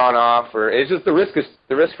get drawn off, or it's just the risk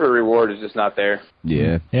for reward is just not there.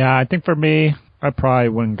 Yeah. Yeah, I think for me, I probably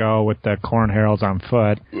wouldn't go with the corn heralds on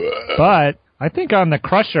foot. But I think on the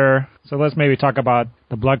crusher, so let's maybe talk about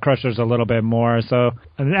the blood crushers a little bit more. So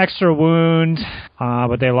an extra wound,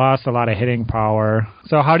 but they lost a lot of hitting power.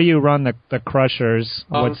 So how do you run the crushers?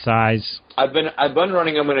 What size? I've been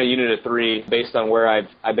running them in a unit of 3 based on where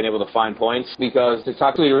I've been able to find points. Because to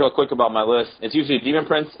talk to you real quick about my list, it's usually a Demon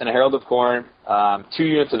Prince and a Herald of Corn, 2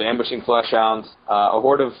 units of Ambushing Fleshhounds, a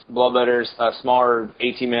horde of Bloodletters, a smaller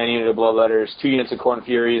 18-man unit of Bloodletters, 2 units of Corn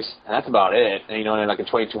Furies, and that's about it. And in like a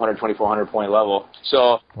 2,200, 2,400 point level.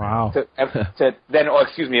 So Wow.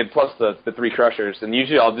 Plus the 3 crushers, and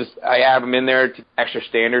usually I have them in there to extra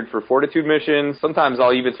standard for fortitude missions. Sometimes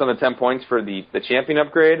I'll even spend the 10 points for the champion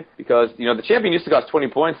upgrade, because the champion used to cost 20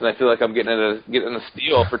 points, and I feel like I'm getting a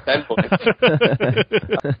steal for 10 points.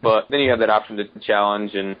 But then you have that option to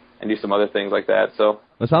challenge and do some other things like that. So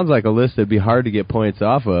Well, it sounds like a list that'd be hard to get points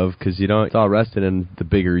off of, because it's all rested in the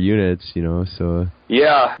bigger units, so...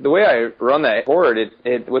 Yeah, the way I run that board,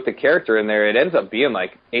 it with the character in there, it ends up being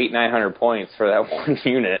like 800-900 points for that one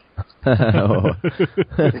unit.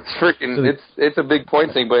 It's freaking, it's a big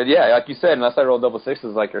point thing, but yeah, like you said, unless I roll double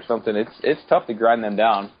sixes or something, it's tough to grind them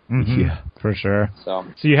down. Mm-hmm. Yeah. For sure. So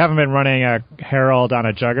you haven't been running a Herald on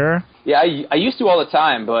a Jugger? Yeah, I used to all the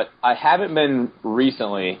time, but I haven't been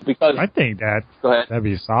recently because... I think Go ahead. that'd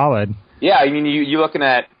be solid. Yeah, I mean, you looking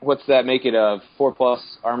at, what's that make it of? 4+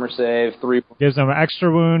 armor save, 3... Gives them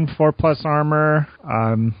extra wound, 4+ armor.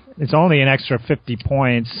 It's only an extra 50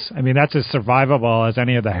 points. I mean, that's as survivable as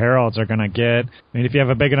any of the Heralds are going to get. I mean, if you have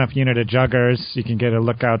a big enough unit of Juggers, you can get a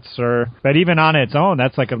Lookout Sir. But even on its own,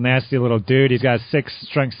 that's like a nasty little dude. He's got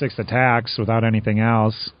strength 6 attacks without anything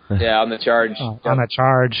else. Yeah, on the charge. On the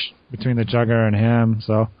charge between the Jugger and him,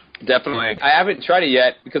 so... Definitely. I haven't tried it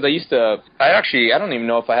yet because I don't even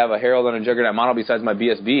know if I have a Herald and a Juggernaut model besides my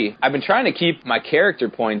BSB. I've been trying to keep my character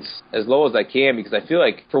points as low as I can because I feel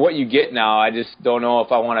like for what you get now, I just don't know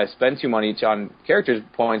if I want to spend too much on character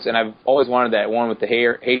points, and I've always wanted that one with the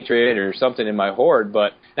hatred or something in my horde,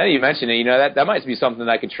 but now that you mention it, that might be something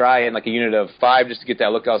that I could try in like a unit of 5 just to get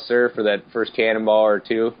that Lookout Sir for that first cannonball or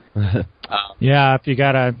 2. Yeah, if you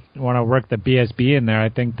want to work the BSB in there, I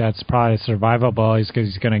think that's probably survivable because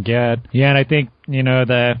he's going to get. Yeah, and I think,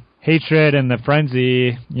 the hatred and the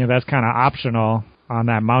frenzy, that's kind of optional on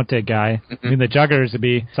that mounted guy. I mean, the Juggers would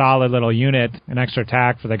be solid little unit, an extra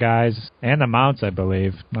attack for the guys, and the mounts, I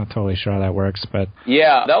believe. Not totally sure how that works, but...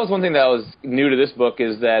 Yeah, that was one thing that was new to this book,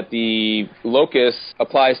 is that the Locust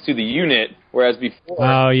applies to the unit, whereas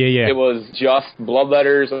before it was just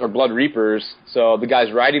Bloodletters or Blood Reapers, so the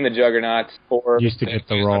guys riding the Juggernaut used to get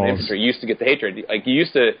the rolls. Used to get the hatred. Like, you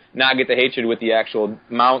used to not get the hatred with the actual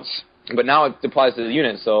mounts, but now it applies to the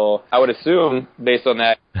unit, so I would assume, based on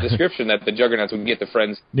that description, that the Juggernauts would get the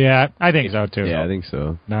friends. Yeah, I think so, too. Yeah, I think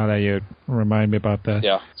so. Now that you remind me about that.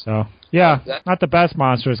 Yeah. So, yeah, not the best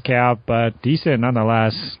Monsters Cav, but decent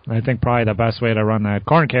nonetheless. I think probably the best way to run that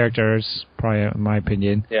Corn characters, probably in my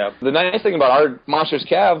opinion. Yeah. The nice thing about our Monsters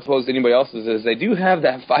Cav, opposed to anybody else's, is they do have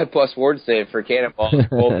that 5+ ward save for cannonballs,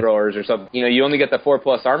 bolt throwers, or something. You only get the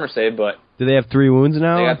 4+ armor save, but... Do they have 3 wounds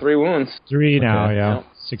now? They got 3 wounds. 3 now, Okay. yeah.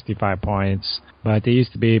 65 points. But they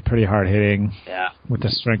used to be pretty hard hitting with the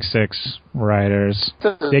Strength 6 riders.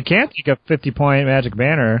 They can take a 50-point Magic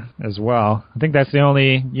Banner as well. I think that's the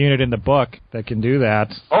only unit in the book that can do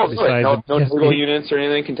that. Oh, really? No Turtle units or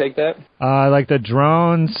anything can take that? Like the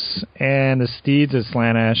drones and the steeds of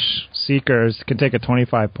Slaanesh Seekers can take a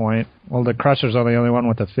 25-point. Well, the Crusher's are the only one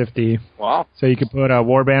with a 50. Wow. So you could put a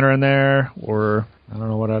War Banner in there, or... I don't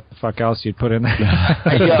know what the fuck else you'd put in there.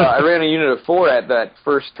 I ran a unit of 4 at that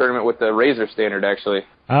first tournament with the Razor standard, actually.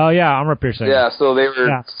 Oh, yeah, armor piercing. Yeah, so they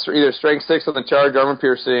were either strength 6 on the charge, armor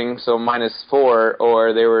piercing, so -4,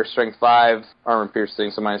 or they were strength 5, armor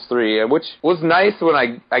piercing, so -3, which was nice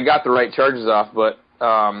when I got the right charges off, but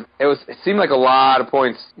it seemed like a lot of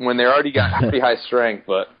points when they already got pretty high strength,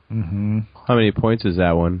 but How many points is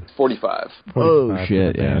that one? 45. Oh,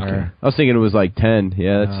 shit, yeah. Okay. I was thinking it was like 10.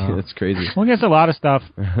 Yeah, that's crazy. Well, against a lot of stuff,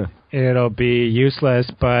 it'll be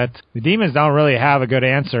useless, but the demons don't really have a good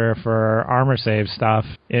answer for armor save stuff.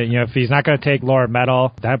 If he's not going to take Lord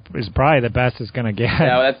Metal, that is probably the best it's going to get.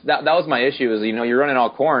 Yeah, that was my issue is, you're running all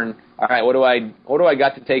corn. All right, what do I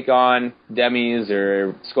got to take on? Demis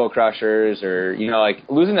or Skull Crushers or,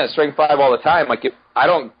 losing that strength 5 all the time. Like, if I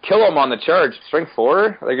don't kill them on the charge, strength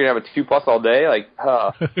 4, they're going to have a 2+ all day. Like,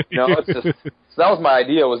 it's just, so that was my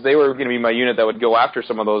idea, was they were going to be my unit that would go after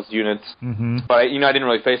some of those units. Mm-hmm. But, I didn't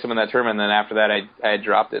really face them in that tournament, and then after that I had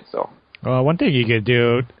dropped it, so. Well, one thing you could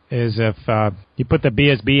do is if you put the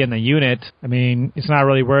BSB in the unit, it's not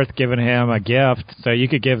really worth giving him a gift, so you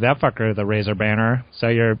could give that fucker the Razor Banner, so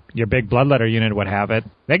your big Bloodletter unit would have it.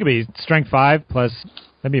 They could be strength 5 plus,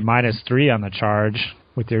 that'd be -3 on the charge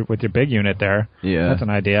with your big unit there. Yeah. That's an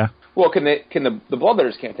idea. Well, can the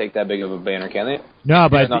Bloodletters can't take that big of a banner, can they? No,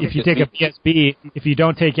 but if you take a BSB, if you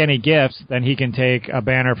don't take any gifts, then he can take a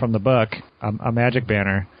banner from the book, a magic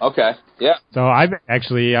banner. Okay, yeah. So I've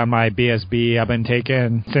actually, on my BSB, I've been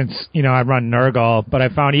taking, since, I run Nurgle, but I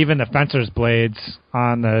found even the Fencer's Blades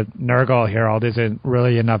on the Nurgle Herald isn't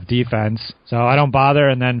really enough defense. So I don't bother,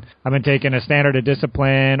 and then I've been taking a Standard of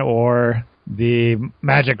Discipline or the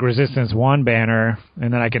Magic Resistance 1 banner,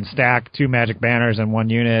 and then I can stack 2 magic banners in one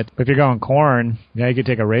unit. But if you're going corn, you could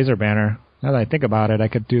take a Razor Banner. Now that I think about it, I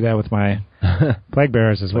could do that with my Plague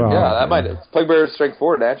Bearers as well. Yeah, that might. Plague Bearers strength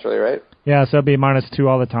 4 naturally, right? Yeah, so it'll be -2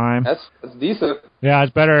 all the time. That's decent. Yeah,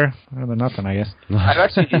 it's better than nothing, I guess. I've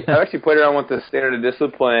actually played around with the Standard of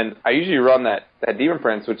Discipline. I usually run that Demon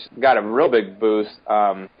Prince, which got a real big boost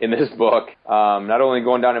in this book. Not only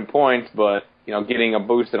going down in points, but getting a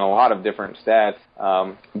boost in a lot of different stats.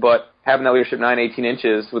 But having that leadership 9, 18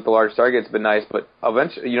 inches with the large target's been nice. But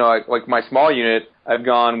eventually, like my small unit, I've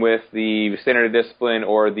gone with the Standard of Discipline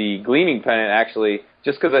or the Gleaming Pennant, actually,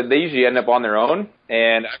 just because they usually end up on their own.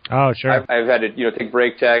 And sure. I've had to take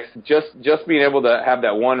break checks. Just being able to have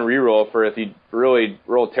that one reroll for if you really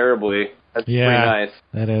roll terribly. That's pretty nice.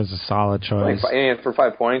 That is a solid choice. And for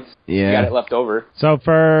 5 points, you got it left over. So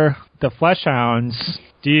for the Fleshhounds,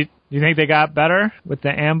 do you think they got better with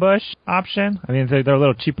the ambush option? They're a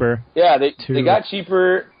little cheaper. Yeah, they got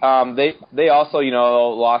cheaper. They also,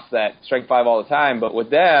 lost that strength 5 all the time. But with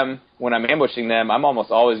them, when I'm ambushing them, I'm almost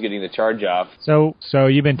always getting the charge off. So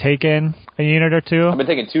you've been taking a unit or two? I've been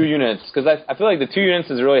taking 2 units because I feel like the 2 units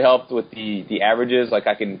has really helped with the averages. Like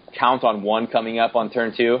I can count on 1 coming up on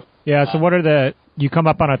turn 2. Yeah. So what are you come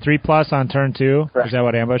up on a 3+ on turn 2? Correct. Is that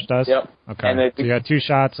what ambush does? Yep. Okay. And so you got 2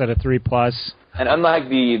 shots at a 3+. And unlike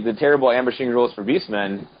the terrible ambushing rules for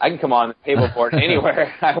Beastmen, I can come on the table for it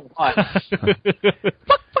anywhere I want.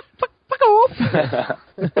 Fuck off!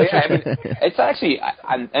 But yeah, it's actually,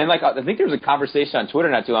 I think there was a conversation on Twitter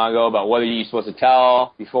not too long ago about whether you're supposed to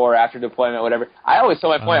tell before or after deployment, whatever. I always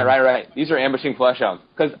tell my opponent, right, these are ambushing Fleshhounds.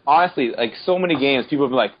 Because honestly, so many games, people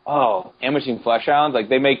have been like, oh, ambushing Fleshhounds,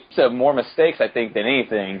 they make more mistakes, I think, than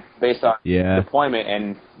anything based on deployment,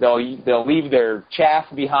 and they'll leave their chaff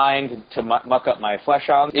behind to muck up my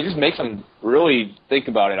Fleshhounds. It just makes them really think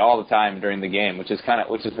about it all the time during the game, which has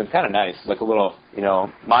been kind of nice, like a little,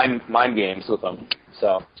 mind games with them.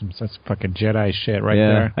 So that's fucking Jedi shit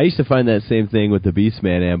there. I used to find that same thing with the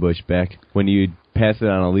Beastman ambush back when you'd pass it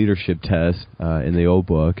on a leadership test in the old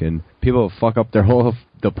book, and people would fuck up their whole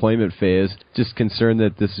deployment phase, just concerned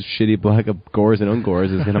that this shitty block of Gores and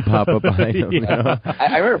Ungores is going to pop up behind them.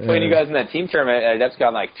 I remember playing you guys in that team tournament at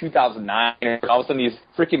Adepticon in 2009, and all of a sudden these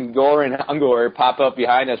freaking Gore and Ungor pop up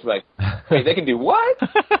behind us. We're like, wait, they can do what?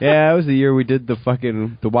 Yeah, it was the year we did the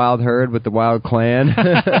Wild Herd with the Wild Clan,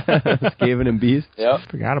 Skaven and Beast. Yep.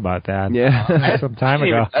 Forgot about that. Yeah. Some time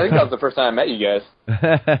ago. I think that was the first time I met you guys.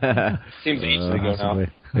 Seems ages ago now.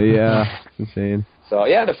 Yeah, insane. So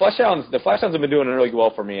yeah, the Fleshhounds have been doing really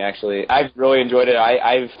well for me, actually. I've really enjoyed it.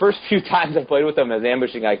 I first few times I played with them as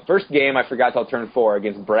ambushing, first game I forgot till turn 4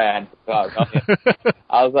 against Brad.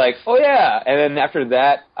 I was like, oh yeah, and then after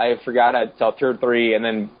that I forgot till turn 3, and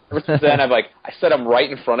then ever since then I set them right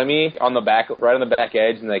in front of me on the back, right on the back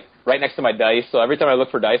edge, and right next to my dice. So every time I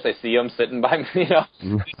look for dice, I see them sitting by me.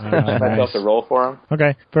 Myself to roll for them.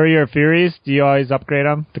 Okay, for your Furies, do you always upgrade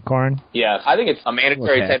them to Khorne? Yeah, I think it's a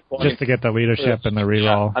mandatory 10 points just to get the leadership and the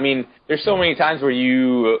reroll. Yeah. There's so many times where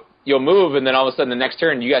you'll move, and then all of a sudden the next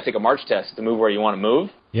turn you got to take a march test to move where you want to move.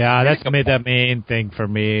 Yeah, that's made the main thing for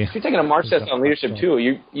me. If you're taking a march test on leadership too,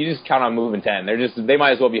 you just count on moving 10. They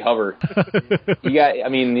might as well be hover. You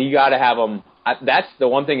got to have them that's the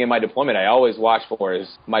one thing in my deployment I always watch for is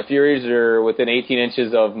my Furies are within 18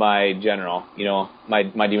 inches of my general,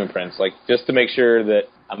 my Demon Prince, like just to make sure that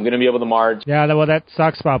I'm going to be able to march. Yeah, well, that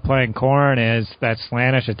sucks about playing Khorne is that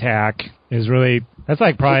Slaanesh attack is really, that's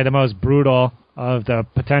like probably the most brutal of the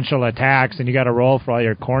potential attacks, and you got to roll for all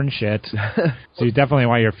your Khorne shit. So you definitely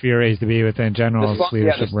want your Furies to be within general's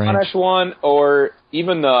leadership the range. Slaanesh one, or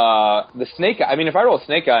even the Snake. I mean, if I roll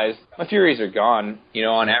Snake Eyes, my Furies are gone.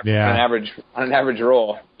 On average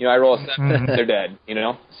roll. I roll a 7, they're dead.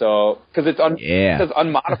 So because it's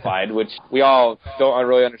unmodified, which we all don't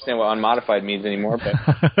really understand what unmodified means anymore. But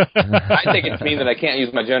I think it means that I can't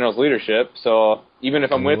use my general's leadership. So even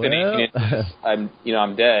if I'm within 18 inches, I'm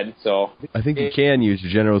dead. So I think you can use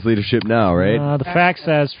your general's leadership now, right? The fact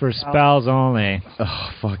says for spells only. Oh,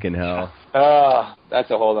 fucking hell. That's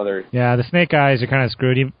a whole other... Yeah, the Snake Eyes are kind of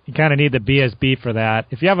screwed. You kind of need the BSB for that.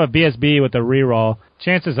 If you have a BSB with a reroll,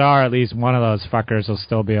 chances are at least one of those fuckers will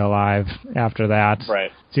still be alive after that.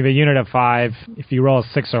 Right. So you have a unit of 5. If you roll a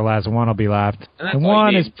 6 or less, 1 will be left. And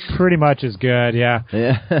 1 is pretty much as good, yeah.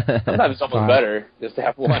 Sometimes it's almost better just to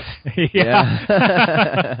have 1.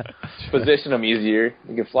 Yeah. Position them easier.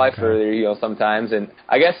 You can fly further, sometimes. And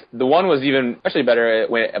I guess the 1 was even especially better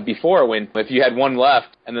before when if you had 1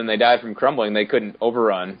 left and then they died from crumbling, they couldn't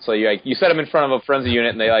overrun. So you set them in front of a frenzy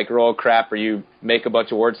unit and they roll crap or you make a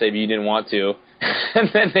bunch of ward save you didn't want to. And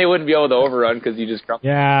then they wouldn't be able to overrun because you just crumbled.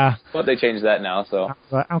 Yeah. But they changed that now, so.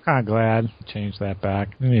 I'm kind of glad they changed that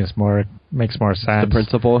back. Maybe makes more sense. The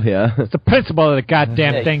principle, yeah. It's the principle of the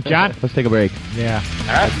goddamn thing, John. Let's take a break. Yeah. All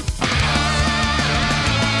right.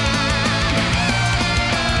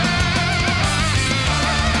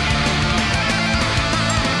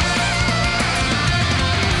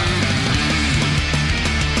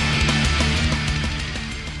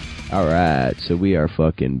 All right, so we are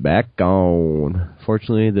fucking back on.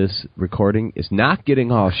 Fortunately, this recording is not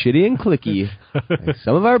getting all shitty and clicky like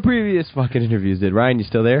some of our previous fucking interviews did. Ryan, you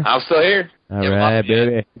still there? I'm still here. All right,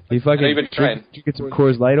 baby. You fucking did you get some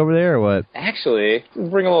Coors Light over there or what? Actually, let's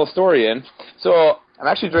bring a little story in. So I'm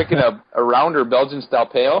actually drinking a Rounder Belgian style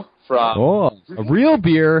pale from a real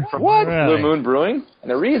beer. What? Really? Blue Moon Brewing. And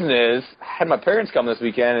the reason is, I had my parents come this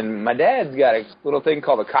weekend, and my dad's got a little thing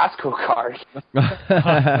called a Costco card.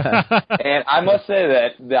 And I must say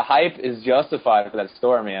that the hype is justified for that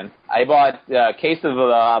store, man. I bought a case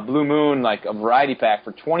of Blue Moon, like a variety pack,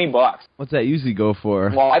 for $20. What's that usually go for?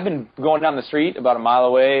 Well, I've been going down the street about a mile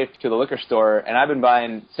away to the liquor store, and I've been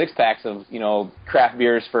buying 6-packs of, craft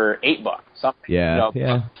beers for $8. Something,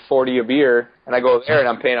 $40 a beer. And I go there and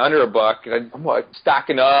I'm paying under $1. And I'm like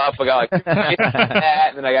stocking up. I got like that,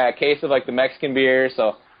 and then I got a case of like the Mexican beer.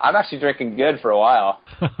 So I'm actually drinking good for a while.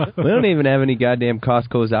 We don't even have any goddamn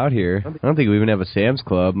Costco's out here. I don't think we even have a Sam's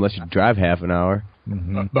Club unless you drive half an hour.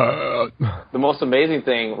 Mm-hmm. The most amazing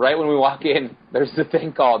thing, right when we walk in, there's a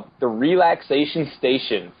thing called the Relaxation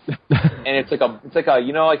Station, and it's like a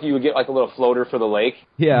like you would get like a little floater for the lake.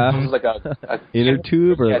 Yeah. It's like a inner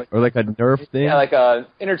tube or like a Nerf thing. Yeah, like a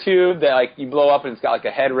inner tube that like you blow up and it's got like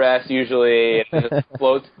a headrest usually, and it just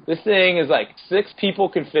floats. This thing is like 6 people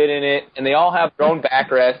can fit in it, and they all have their own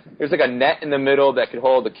backrest. There's like a net in the middle that could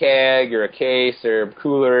hold a keg or a case or a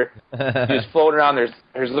cooler. You just float around.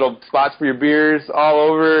 There's little spots for your beers all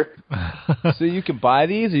over. So you could buy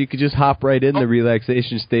these, or you could just hop right in the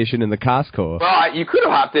relaxation station in the Costco. Well, you could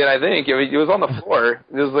have hopped in, I think. It was on the floor.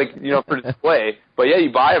 It was like, for display. But yeah,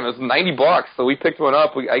 you buy them. It was $90. So we picked one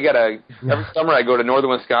up. Every summer I go to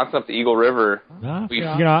northern Wisconsin up to Eagle River.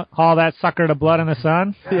 Haul that sucker to blood in the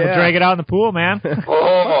sun. Yeah. We'll drag it out in the pool, man.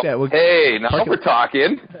 Oh, hey, now we're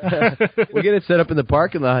talking. We'll get it set up in the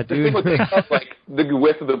parking lot, dude. This thing will take up like the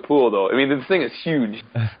width of the pool, though. I mean, this thing is huge.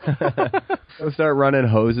 We'll start running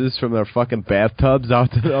hoses from their fucking bathtubs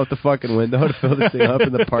out the fucking window to fill this thing up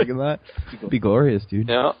in the parking lot. It'd be glorious, dude.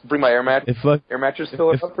 Yeah, bring my air mattress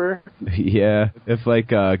fill it up for. Yeah, if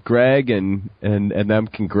like Greg and them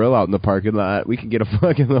can grill out in the parking lot, we can get a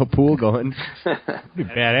fucking little pool going. Be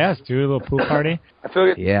badass, dude. A little pool party. I feel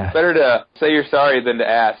like it's better to say you're sorry than to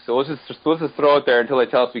ask. So let's just throw it there until they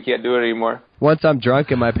tell us we can't do it anymore. Once I'm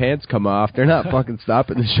drunk and my pants come off, they're not fucking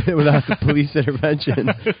stopping the shit without the police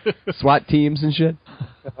intervention. SWAT teams and shit.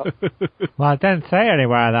 Well, it didn't say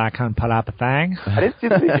anywhere that I couldn't put up a thing. I didn't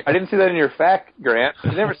see that in your fact, Grant.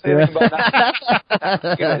 You never say anything about that.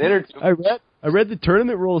 I read the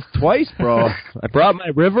tournament rules twice, bro. I brought my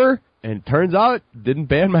river. And turns out, didn't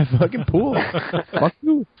ban my fucking pool. Fuck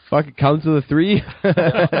you. Fucking counts to the 3.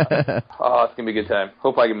 Oh, it's going to be a good time.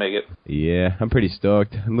 Hope I can make it. Yeah, I'm pretty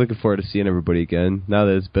stoked. I'm looking forward to seeing everybody again, now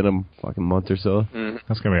that it's been a fucking month or so.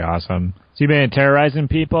 That's going to be awesome. So you've been terrorizing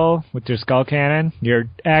people with your skull cannon? Your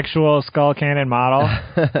actual skull cannon model?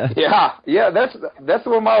 Yeah, that's the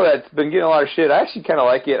one model that's been getting a lot of shit. I actually kind of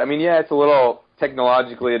like it. I mean, yeah, it's a little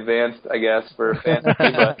technologically advanced, I guess, for fantasy,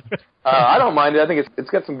 but I don't mind it. I think it's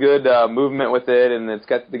got some good movement with it, and it's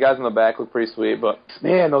got the guys on the back look pretty sweet. But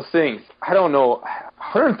man, those things, I don't know,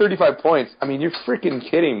 135 points. I mean, you're freaking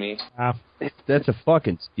kidding me. That's a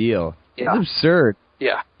fucking steal. Yeah. It's absurd.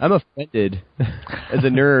 Yeah. I'm offended as a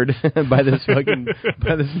nerd by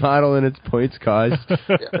this model and its points cost.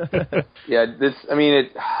 Yeah.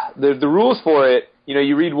 The rules for it. You know,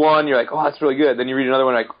 you read one, you're like, oh, that's really good. Then you read another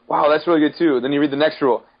one, like, wow, that's really good too. Then you read the next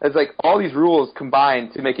rule. It's like all these rules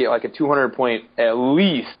combined to make it like a 200-point at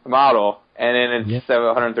least model, and then it's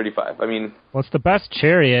 135. I mean, well, it's the best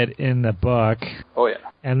chariot in the book. Oh yeah.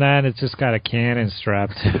 And then it's just got a cannon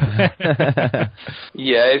strapped.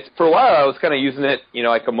 Yeah, for a while I was kind of using it, you know,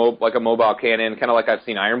 like a mobile cannon, kind of like I've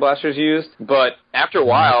seen Iron Blasters used. But after a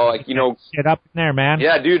while, like, you know, get up in there, man.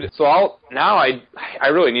 Yeah, dude. So I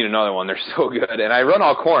really need another one. They're so good, and I run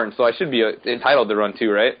all corn, so I should be entitled to run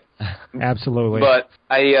 2, right? Absolutely. But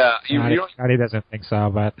Scotty doesn't think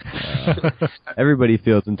so, but everybody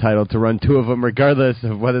feels entitled to run 2 of them, regardless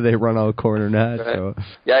of whether they run all corn or not. Right. So.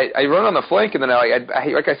 Yeah, I run on the flank, and then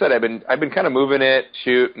like I said, I've been kind of moving it,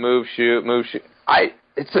 shoot, move, shoot, move, shoot.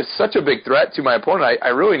 It's such a big threat to my opponent. I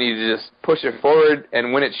really need to just push it forward,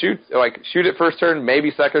 and when it shoots, like shoot it first turn,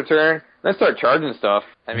 maybe second turn, then start charging stuff.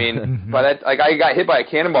 I mean, by that, like I got hit by a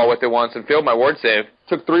cannonball with it once and failed my ward save.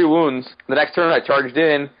 Took 3 wounds. The next turn I charged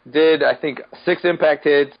in, did I think 6 impact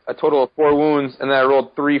hits, a total of 4 wounds, and then I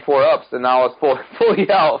rolled 3 4-ups, and now it's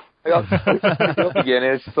fully out. I got again.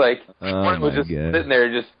 And it's just like was just sitting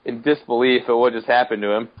there, just in disbelief at what just happened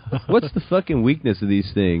to him. What's the fucking weakness of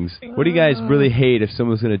these things? What do you guys really hate if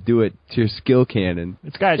someone's going to do it to your skill cannon?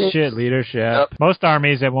 It's got shit leadership. Yep. Most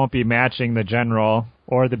armies, it won't be matching the general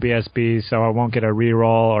or the BSB, so I won't get a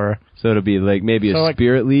reroll. Or so it'll be like maybe a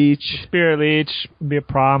Spirit Leech. Spirit Leech would be a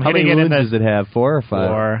problem. How many wounds does it have? 4 or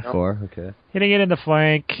 5? 4. 4. Okay. Hitting it in the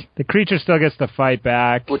flank, the creature still gets to fight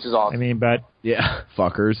back, Which is awesome. I mean, but yeah,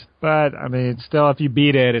 fuckers. But I mean, still, if you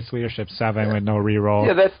beat it, it's leadership 7 with no reroll.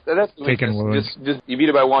 Yeah, that's the Taking weakness. wounds. Just you beat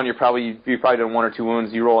it by 1, you've probably done 1 or 2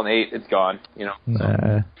 wounds. You roll an 8, it's gone. You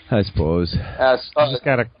know. I suppose. You just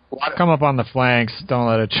gotta come up on the flanks. Don't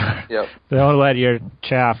let it. Yep. Don't let your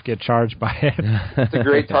chaff get charged by it. It's a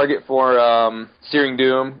great target for Searing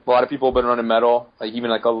Doom. A lot of people have been running metal. Like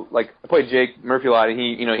even like I played Jake Murphy a lot, and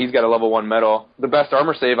he's got a level 1 metal. The best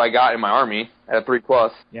armor save I got in my army at a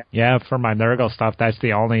 3+. Yeah, for my Nurgle stuff, that's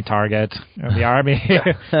the only target of the army.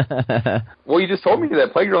 Well, you just told me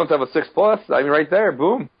that Plague Drones have a 6+. I mean, right there,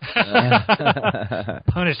 boom.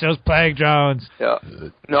 Punish those Plague Drones. Yeah.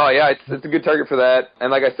 No, yeah, it's a good target for that. And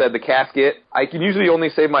like I said, the casket, I can usually only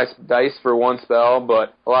save my dice for 1 spell,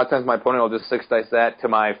 but a lot of times my opponent will just 6 dice that to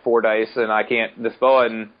my 4 dice, and I can't dispel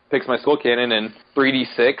it, and picks my skull cannon and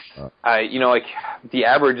 3d6. Like the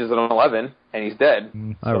average is an 11, and he's dead.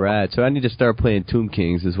 All right, so I need to start playing Tomb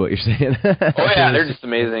Kings, is what you're saying. Oh yeah, they're just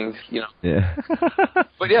amazing. Yeah.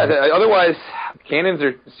 But yeah, otherwise, cannons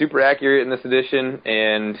are super accurate in this edition,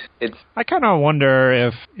 and it's. I kind of wonder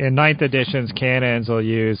if in 9th edition's cannons will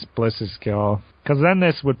use Bliss's skill. Because then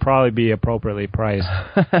this would probably be appropriately priced.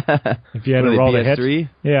 If you had to roll the hit. PS3?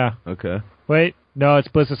 Yeah. Okay. Wait, no, it's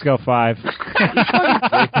Bliss's skill 5.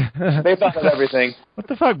 They thought of everything. What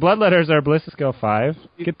the fuck? Bloodletters are Bliss's skill 5.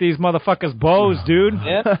 Get these motherfuckers bows, dude.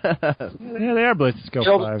 Yeah. Yeah, they are Bliss's skill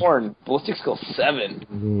Gerald 5. Horn, ballistic skill 7.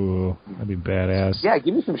 Ooh, that'd be badass. Yeah,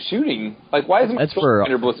 give me some shooting. Like, why isn't That's for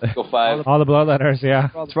under ballistic skill 5? All the Bloodletters, yeah.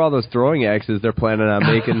 It's for all those throwing axes they're planning on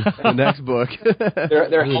making in the next book.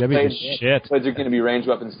 They're Ooh, that'd be blades. good shit. Blades are going to be ranged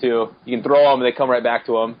weapons too. You can throw them and they come right back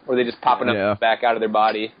to them, or they just pop up back out of their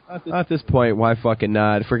body. At this point, why fucking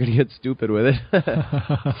not? If we're gonna get stupid with it. So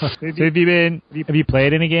have you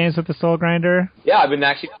played any games with the Soul Grinder? Yeah, I've been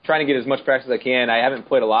actually trying to get as much practice as I can. I haven't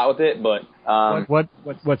played a lot with it, but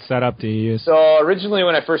What setup do you use? So originally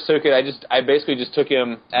when I first took it, I basically just took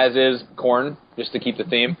him as is, Corn, just to keep the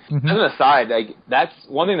theme. Mm-hmm. As an aside, like that's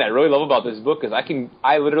one thing that I really love about this book is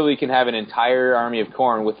I literally can have an entire army of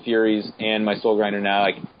Corn with Furies and my Soul Grinder now.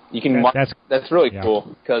 Like you can, that's really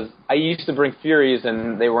cool because I used to bring Furies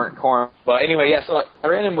and they weren't Corn. But anyway, yeah. So I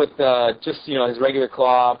ran him with just his regular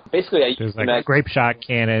claw. Basically, I used There's like a grape shot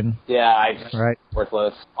cannon. Yeah, right.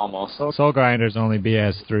 Worthless almost. Soul Grinder's only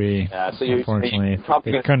BS3. Yeah, so unfortunately, you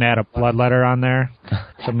probably they couldn't add a bloodletter on there.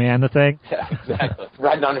 to man the thing. Yeah, exactly.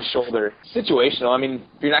 Riding on his shoulder. Situational. I mean,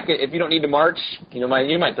 if you don't need to march, you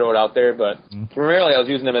might throw it out there. But primarily, I was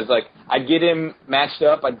using him as like I'd get him matched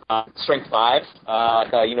up. I'd strength 5,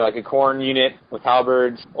 like a corn unit with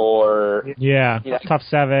halberds or tough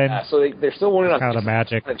 7. so they're still wounded on kind of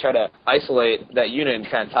magic. I try to isolate that unit and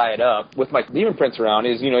kind of tie it up. With my Demon Prince around,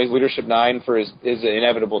 his leadership 9 for his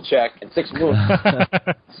inevitable check and 6 wounds.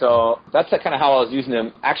 So that's kind of how I was using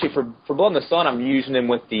him. Actually, for Blood in the Sun, I'm using him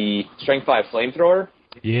with the Strength 5 flamethrower.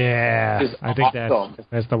 Yeah, I think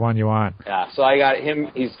that's the one you want. Yeah, so I got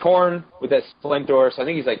him. He's corn with that flamethrower, so I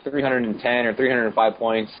think he's like 310 or 305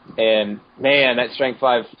 points. And man, that Strength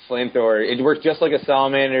 5 flamethrower, it works just like a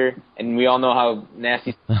salamander, and we all know how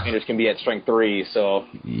nasty salamanders can be at Strength 3. So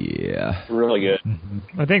yeah, really good.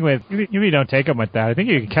 Mm-hmm. I think you don't take him with that. I think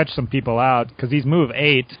you can catch some people out because he's move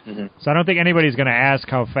 8, so I don't think anybody's going to ask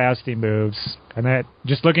how fast he moves. And that,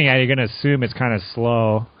 just looking at it, you're going to assume it's kind of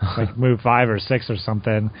slow, like move 5 or 6 or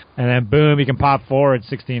something. And then boom, you can pop forward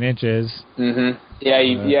 16 inches. Mm-hmm. Yeah,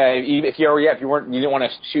 if you didn't want to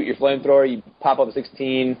shoot your flamethrower, you pop up a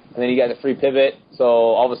 16, and then you got the free pivot. So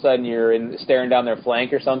all of a sudden you're staring down their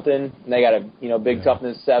flank or something, and they got a big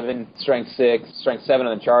toughness 7, strength 6, strength 7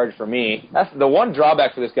 on the charge for me. That's the one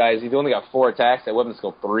drawback for this guy is he's only got 4 attacks at weapon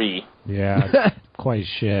skill 3. Yeah, quite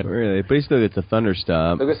shit. Really, but he still gets a thunder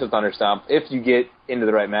stomp. Still gets a thunder stomp if you get into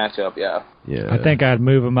the right matchup. Yeah. Yeah. I think I'd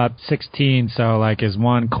move him up 16, so like his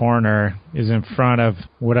one corner is in front of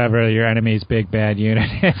whatever your enemy's big bad unit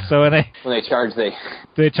is. So when they charge, they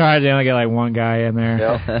only get like one guy in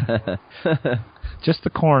there. Yep. Just the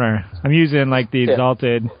corner. I'm using like the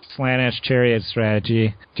exalted Slaanesh chariot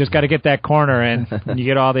strategy. Just got to get that corner in, and you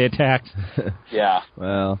get all the attacks. Yeah.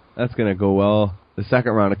 Well, that's gonna go well. The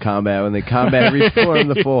second round of combat, when they combat reform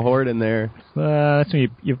the full horde in there. That's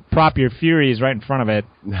when you prop your Furies right in front of it,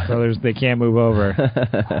 so they can't move over.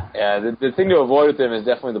 Yeah, the thing to avoid with them is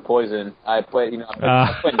definitely the poison. I playing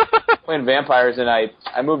vampires, and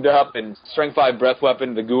I moved up and strength 5 breath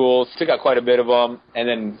weapon the ghouls, took out quite a bit of them, and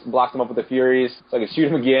then blocked them up with the Furies, so I could shoot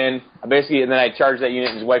them again. And then I charged that unit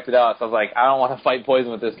and just wiped it out. So I was like, I don't want to fight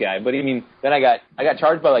poison with this guy. But I mean, then I got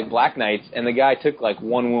charged by like Black Knights, and the guy took like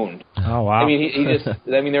 1 wound. Oh wow! I mean,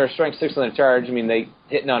 they were strength 6 on the charge. I mean, they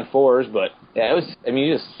hitting on 4s, but yeah, it was. I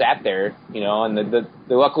mean, he just sat there, and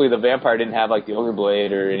luckily the vampire didn't have like the ogre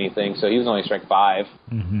blade or anything, so he was only strength 5.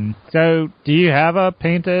 Mm-hmm. So, do you have a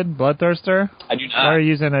painted Bloodthirster? I do not. Or are you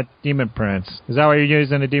using a Demon Prince? Is that why you're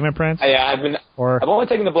using a Demon Prince? Yeah, I've only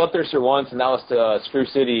taken the Bloodthirster once, and that was to Screw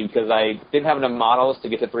City because I didn't have enough models to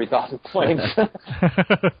get to 3,000 points.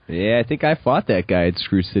 Yeah, I think I fought that guy at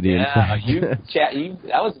Screw City. Yeah,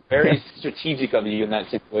 that was very strategic of you in that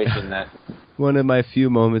situation. That one of my few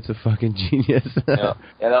moments of fucking genius. Yeah,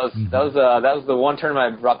 that was the one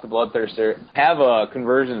tournament I brought the Bloodthirster. Have a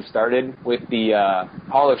conversion started with the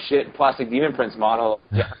Hall of Shit Plastic Demon Prince model.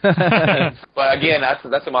 But again,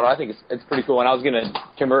 that's a model I think it's pretty cool. And I was gonna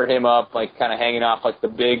convert him up, like kind of hanging off like the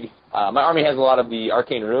big. My army has a lot of the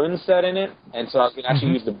Arcane Runes set in it, and so I was gonna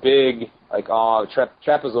actually use the big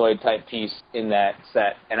trapezoid type piece in that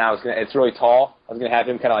set, and it's really tall. I was gonna have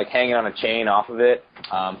him kind of like hanging on a chain off of it.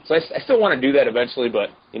 So I still want to do that eventually, but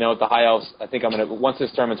with the High Elves, I think once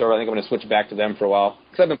this tournament's over, I think I'm gonna switch back to them for a while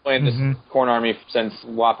because I've been playing this Khorne army since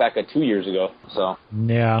Wapaka 2 years ago. So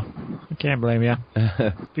yeah, I can't blame you.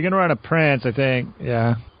 If you're gonna run a Prince, I think is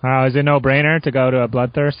it a no-brainer to go to a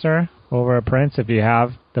Bloodthirster over a Prince if you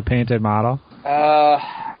have the painted model?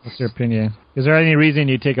 What's your opinion? Is there any reason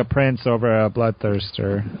you take a Prince over a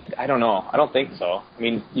Bloodthirster? I don't know. I don't think so. I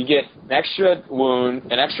mean, you get an extra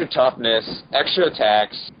wound, an extra toughness, extra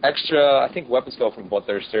attacks, extra, I think, weapon skill from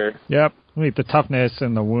Bloodthirster. Yep. I mean, the toughness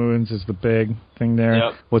and the wounds is the big thing there.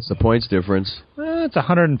 Yep. What's the points difference? It's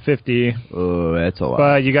 150. Oh, that's a lot.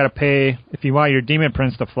 But you got to pay, if you want your Demon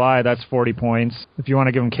Prince to fly, that's 40 points. If you want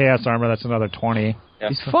to give him Chaos Armor, that's another 20. Yep.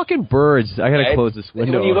 These fucking birds. I gotta close this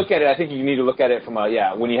window. When you look at it, I think you need to look at it from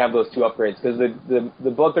when you have those 2 upgrades, because the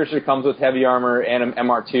Bloodthirster comes with heavy armor and an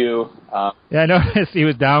MR2. Yeah, I noticed he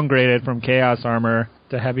was downgraded from Chaos Armor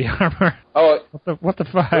to heavy armor. Oh, what the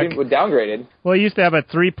fuck? Downgraded. Well, he used to have a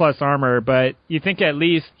 3+ armor, but you think at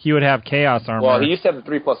least he would have Chaos Armor. Well, he used to have the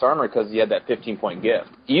 3+ armor because he had that 15-point gift.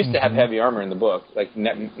 He used to have heavy armor in the book, like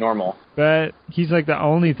normal. But he's like the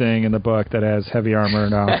only thing in the book that has heavy armor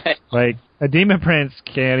now. Like a Demon Prince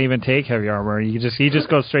can't even take heavy armor. He just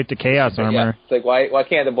goes straight to Chaos Armor. Yeah. It's like why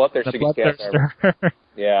can't the Bloodthirster get Chaos Armor?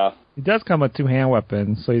 Yeah. He does come with 2 hand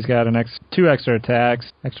weapons, so he's got 2 extra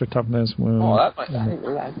attacks, extra toughness, wound. Oh,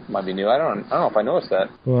 that might be new. I don't know if I noticed that.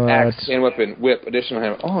 What? Axe, hand weapon, whip, additional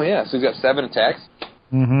hand. Oh yeah, so he's got 7 attacks.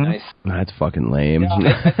 Mm-hmm. Nice. That's fucking lame.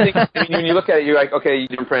 Yeah, I think when you look at it, you're like, okay,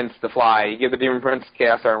 Demon Prince the Fly. You give the Demon Prince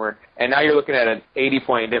Chaos Armor, and now you're looking at an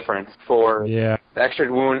 80-point difference for the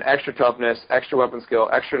extra wound, extra toughness, extra weapon skill,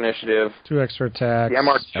 extra initiative, 2 extra attacks. the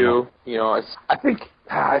MR2. You know, I think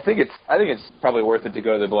it's probably worth it to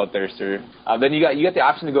go to the Bloodthirster. Then you got the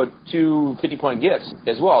option to go 2 50-point gifts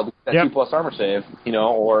as well. That 2+ armor save, you know,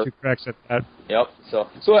 or 2 cracks at that. Yep. So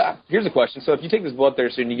here's a question. So if you take this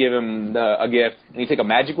Bloodthirster and you give him a gift, and you take a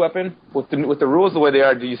magic weapon, with the rules the way they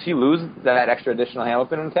are, do you see lose that extra additional hand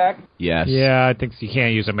weapon attack? Yes. Yeah, I think you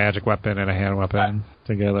can't use a magic weapon and a hand weapon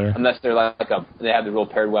together. Unless they're they have the real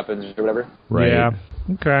paired weapons or whatever. Right. Yeah.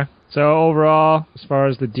 Okay. So overall, as far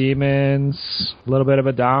as the demons, a little bit of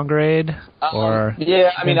a downgrade, or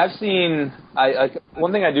yeah, I mean, I've seen.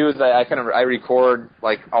 One thing I do is I record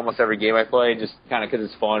like almost every game I play, just kind of because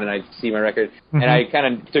it's fun and I see my record. And I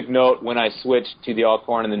kind of took note when I switched to the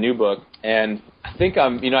Alcorn in the new book, and I think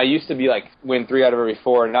I used to be like win 3 out of every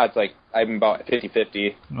 4, and now it's like I'm about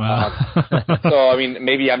 50-50. So, I mean,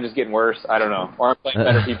 maybe I'm just getting worse. I don't know. Or I'm playing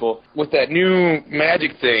better people. With that new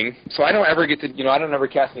magic thing, so I don't ever get to, I don't ever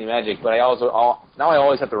cast any magic, but now I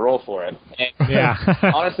always have to roll for it.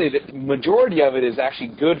 And honestly, the majority of it is actually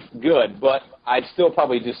good, but I'd still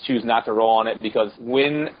probably just choose not to roll on it, because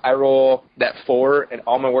when I roll that 4 and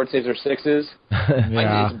all my word saves are 6s,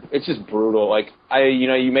 it's just brutal. Like,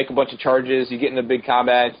 you make a bunch of charges, you get into big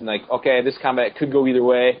combats, and like, okay, this combat could go either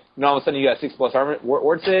way. And all of a sudden you got 6+ armor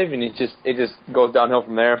word save, and it just goes downhill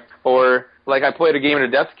from there. Or like I played a game at a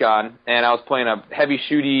DEFCON, and I was playing a heavy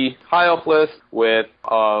shooty high elf list with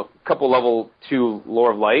a couple level 2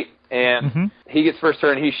 Lore of Light. And he gets first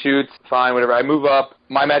turn, he shoots, fine, whatever. I move up,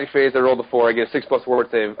 my magic phase, I roll the 4, I get a 6+ ward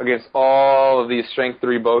save against all of these strength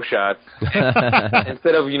 3 bow shots.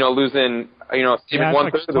 Instead of, losing, even one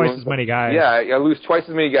third of twice as many guys. Yeah, I lose twice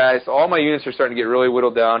as many guys. So all my units are starting to get really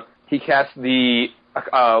whittled down. He casts the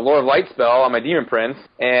Lore of Light spell on my Demon Prince,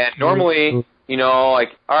 and normally, all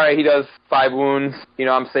right, he does 5 wounds,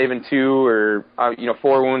 I'm saving 2, or,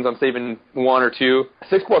 4 wounds, I'm saving 1 or 2.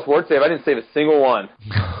 6+ ward save, I didn't save a single one.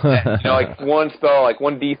 One spell, like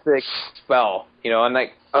 1d6 spell, and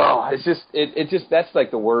it's just, that's like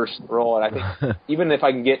the worst roll. And I think even if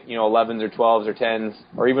I can get, 11s or 12s or 10s,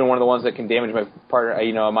 or even one of the ones that can damage my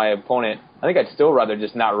partner, my opponent, I think I'd still rather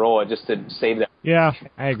just not roll it just to save that. Yeah,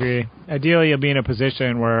 I agree. Ideally, you'll be in a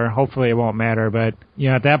position where hopefully it won't matter, but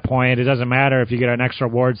at that point, it doesn't matter if you get an extra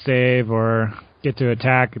ward save or get to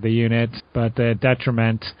attack the unit, but the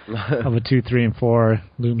detriment of a 2, 3, and 4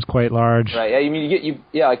 looms quite large. Right. Yeah. I mean,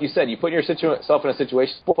 like you said, you put yourself in a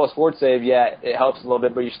situation 4+ ward save. Yeah, it helps a little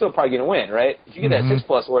bit, but you're still probably going to win, right? If you get that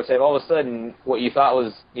 6+ ward save, all of a sudden, what you thought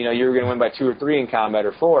was, you were going to win by 2 or 3 in combat,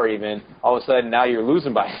 or 4 even, all of a sudden now you're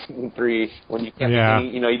losing by 3 when you can't,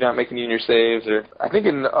 you're not making any of your saves. Or I think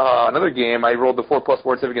in another game, I rolled the 4+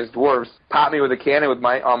 ward save against dwarves, popped me with a cannon with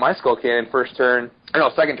my skull cannon first turn.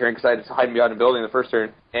 Second turn, because I had to hide behind a building the first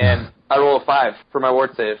turn, and I rolled a 5 for my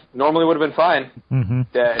ward save. Normally would have been fine.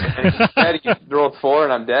 Dead. And instead, you rolled 4,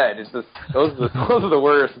 and I'm dead. It's just those are the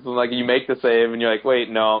worst. It's like you make the save, and you're like, wait,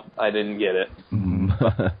 no, I didn't get it.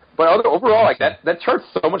 But overall, like that chart's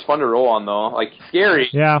so much fun to roll on, though. Like, scary,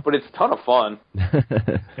 but it's a ton of fun.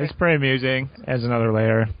 It's pretty amusing. Adds another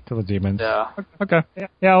layer to the demons. Yeah. Okay.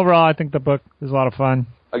 Yeah. Overall, I think the book is a lot of fun.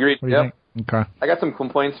 Agreed. What do you think? Okay. I got some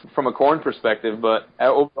complaints from a Khorne perspective, but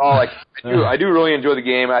overall, I do really enjoy the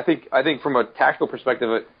game. I think from a tactical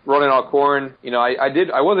perspective, running all Khorne,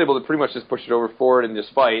 I was able to pretty much just push it over forward and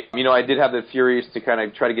just fight. I did have the Furies to kind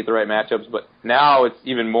of try to get the right matchups, but now it's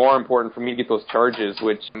even more important for me to get those charges,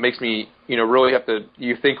 which makes me, really have to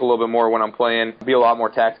think a little bit more when I'm playing, be a lot more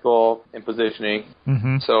tactical in positioning.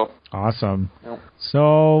 So awesome.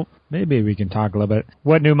 So maybe we can talk a little bit.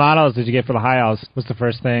 What new models did you get for the High Elves? What's the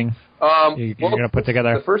first thing you're going to put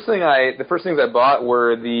together? The first things I bought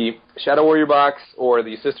were the Shadow Warrior box, or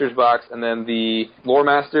the Sisters box, and then the Lore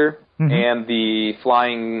Master and the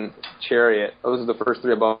Flying Chariot. Those are the first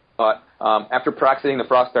 3 I bought. After proxying the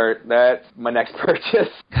Frost Art, that's my next purchase.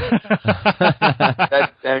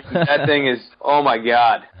 that thing is, oh my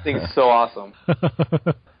god, that thing is so awesome.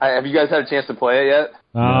 Have you guys had a chance to play it yet?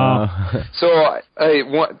 So,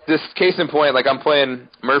 this case in point, like I'm playing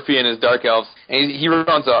Murphy and his Dark Elves, and he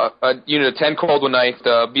runs a unit of 10 Cold One Knife,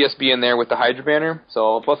 the BSB in there with the Hydra Banner,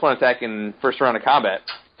 so +1 attack in first round of combat.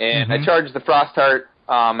 And I charged the Frost Heart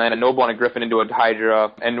and a Noble and a Griffin into a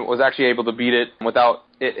Hydra, and was actually able to beat it without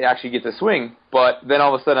it actually get to swing. But then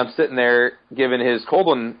all of a sudden I'm sitting there giving his Cold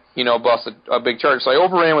One, bust a big charge. So I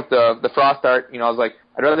overran with the Frost Art. I was like,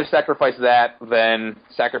 I'd rather sacrifice that than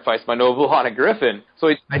sacrifice my Noble on a Griffin. So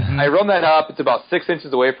I run that up. It's about 6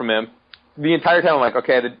 inches away from him. the entire time I'm like,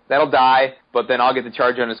 okay, that'll die, but then I'll get the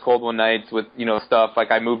charge on his cold one nights with, stuff.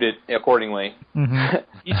 Like, I moved it accordingly. Mm-hmm.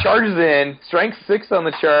 He charges in, strength 6 on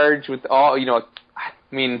the charge with all, I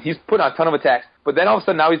mean, he's putting on a ton of attacks. But then all of a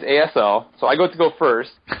sudden now he's ASL, so I go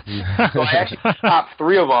first. So I actually popped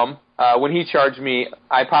 3 of them. When he charged me,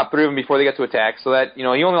 I popped 3 of them before they got to attack. So that, he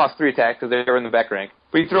only lost 3 attacks because they were in the back rank.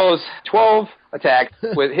 But he throws 12 attacks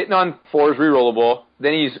with hitting on 4s rerollable.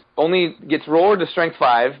 Then he's only gets rolled to strength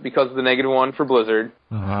 5 because of the -1 for Blizzard.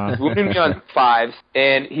 Uh-huh. He's wounding me on 5s,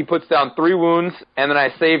 and he puts down 3 wounds, and then I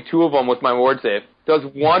save 2 of them with my ward save. Does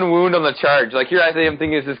 1 wound on the charge. Like, here I am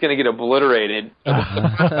thinking it's just going to get obliterated.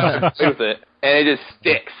 With it. And it just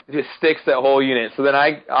sticks. It just sticks that whole unit. So then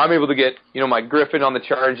I'm able to get, my Griffin on the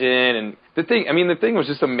charge in, and the thing was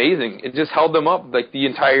just amazing. It just held them up like the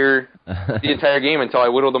entire game until I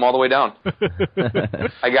whittled them all the way down.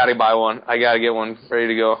 I gotta buy one. I gotta get one ready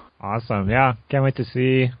to go. Awesome. Yeah. Can't wait to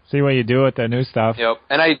see what you do with the new stuff. Yep.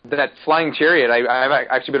 And that flying chariot, I've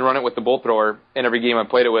actually been running it with the bolt thrower in every game I've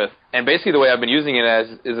played it with. And basically the way I've been using it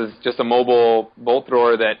is just a mobile bolt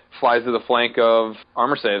thrower that flies to the flank of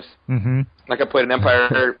armor saves. Mm-hmm. Like I played an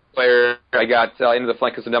Empire player, I got into the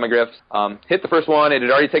flank of some demigryphs. Hit the first one, it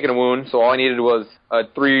had already taken a wound, so all I needed was a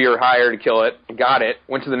 3 or higher to kill it. Got it.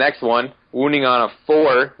 Went to the next one, wounding on a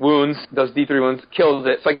 4 wounds, does D3 wounds, kills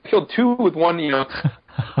it. So I killed 2 with one, one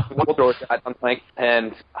thrower shot on the flank,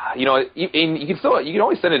 and you can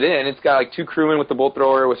always send it in. It's got like 2 crewmen with the bolt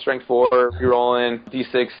thrower with strength 4, rerolling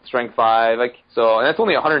D6, strength 5, and that's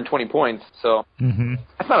only 120 points. So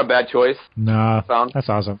that's not a bad choice. No, that's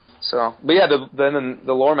awesome. So, but yeah, then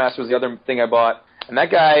the Lore Master was the other thing I bought, and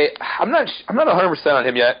that guy, I'm not 100% on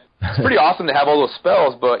him yet. It's pretty awesome to have all those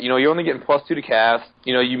spells, but you're only getting +2 to cast.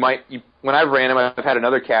 When I've ran him, I've had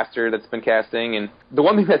another caster that's been casting, and the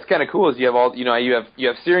one thing that's kind of cool is you have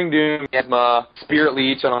Searing Doom, Miasma, Spirit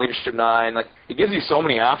Leech on a Leadership 9. Like, it gives you so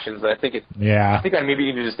many options that I think I maybe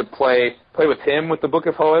need to just play with him with the Book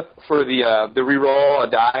of Hoeth for the reroll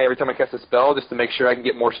a die every time I cast a spell, just to make sure I can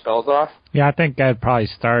get more spells off. Yeah, I think I'd probably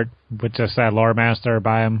start with just that Lore Master,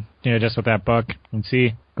 buy him, just with that book, and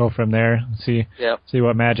go from there, see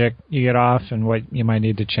what magic you get off and what you might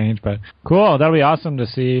need to change. But cool, that'll be awesome to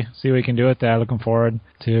see what you can do with that. Looking forward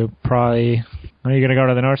to probably. Are you going to go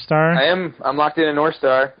to the North Star? I am. I'm locked in North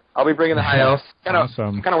Star. I'll be bringing the High Elves.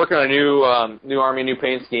 Awesome. Kind of working on a new army, new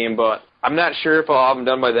paint scheme, but I'm not sure if I'll have them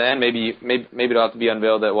done by then. Maybe it'll have to be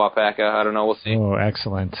unveiled at Wapaka. I don't know. We'll see. Oh,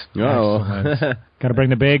 excellent. Oh. Got to bring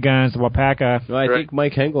the big guns to Wapaka. Well, I think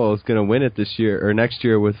Mike Hengel is going to win it this year or next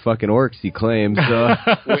year with fucking orcs, he claims. So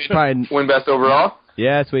win best overall?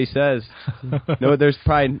 Yeah, that's what he says. No, there's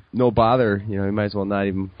probably no bother. He might as well not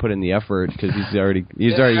even put in the effort because he's already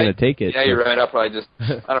going to take it. Yeah, you're right. I'll probably just,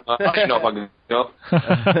 I don't know. I don't even know if I can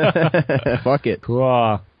go. Fuck it.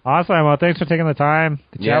 Cool. Awesome. Well, thanks for taking the time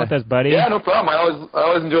to chat with us, buddy. Yeah, no problem. I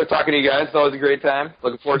always enjoy talking to you guys. It's always a great time.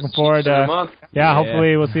 Looking forward to the month. Yeah,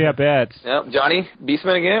 hopefully we'll see you at Bits. Yep. Johnny,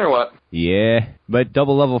 Beastman again or what? Yeah, but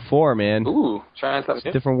double level 4, man. Ooh, trying something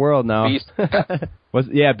new. Different world now. Beast.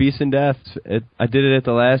 Beast and Death. I did it at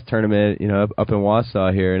the last tournament, up in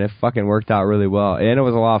Wausau here, and it fucking worked out really well. And it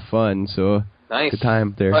was a lot of fun, so nice. Good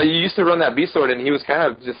time there. You used to run that Beast Sword, and he was kind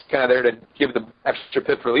of there to give the extra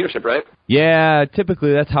pip for leadership, right? Yeah,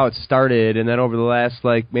 typically that's how it started, and then over the last,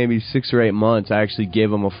 maybe 6 or 8 months, I actually gave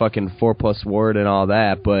him a fucking 4+ ward and all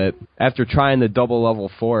that, but after trying the double level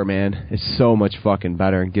 4, man, it's so much fucking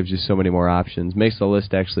better and gives you so many more options. Makes the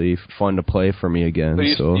list actually fun to play for me again.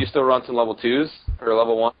 So you still run some level 2s or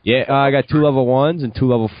level 1? Yeah, I got 2 level 1s and 2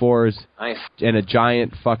 level 4s. Nice. And a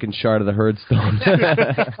giant fucking shard of the Herdstone.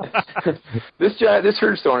 This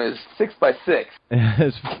Herdstone is 6x6.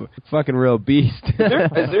 It's fucking real beast.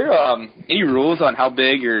 Is there any rules on how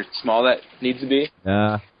big or small that needs to be?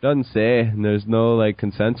 Doesn't say, and there's no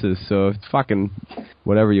consensus, so it's fucking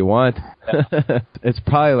whatever you want. It's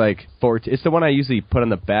probably 14. It's the one I usually put on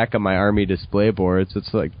the back of my army display boards. It's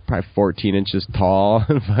probably 14 inches tall.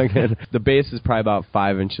 The base is probably about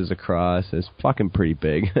 5 inches across. It's fucking pretty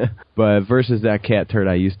big. But versus that cat turd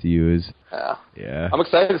I used to use. Yeah. I'm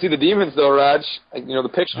excited to see the demons though, Raj. The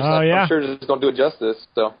pictures. I'm sure just don't do it justice.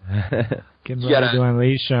 So. Getting ready to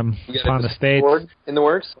unleash them upon the States. Board in the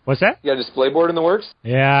works? What's that? You got a display board in the works?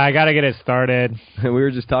 Yeah, I got to get it started. We were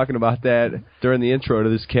just talking about that during the intro to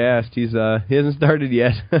this cast. He hasn't started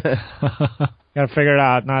yet. Got to figure it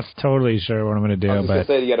out. Not totally sure what I'm going to do. I was going to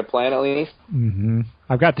say, you got a plan at least? Mm-hmm.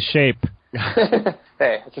 I've got the shape.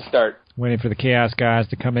 Hey, it's a start. Waiting for the Chaos guys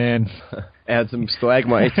to come in. Add some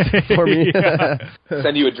stalagmites for me.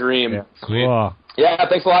 Send you a dream. Yeah. Cool. Yeah,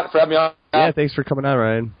 thanks a lot for having me on. Yeah, thanks for coming on,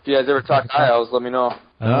 Ryan. If you guys ever talk High Elves, let me know.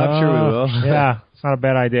 I'm sure we will. Yeah. It's not a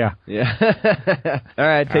bad idea. Yeah. All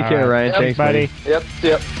right. Take care, Ryan. Thanks, buddy. Yep.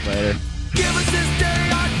 Yep. Later. Give us this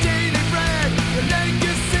day our daily bread. The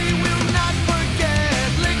legacy we'll not forget.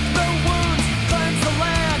 Lick the wounds, cleanse the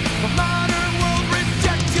land. The modern world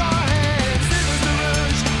reject your hands. Sinners the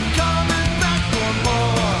rouge, coming back for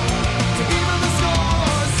more. To even the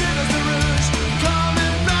score. Sinners the rouge,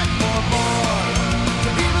 coming back for more. To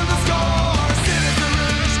even the score. Sinners the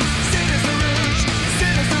rouge, sinners the rouge,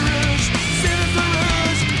 sinners the rouge, sinners the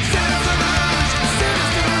rouge, sinners the rouge,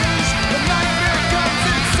 sinners the rouge. The nightmare comes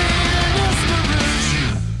and sinners the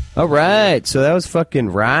rouge. All right, so that was fucking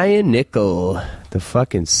Ryan Nickel, the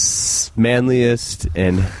fucking manliest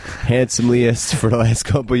and handsomeliest for the last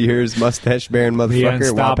couple years, mustache bearing The motherfucker.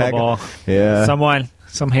 unstoppable. Yeah.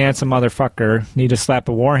 Some handsome motherfucker need to slap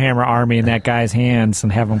a Warhammer army in that guy's hands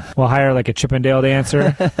and have him. We'll hire like a Chippendale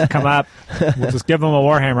dancer, come up. We'll just give him a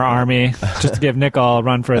Warhammer army just to give Nickel a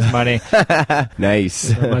run for his money. Nice.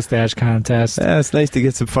 A mustache contest. Yeah, it's nice to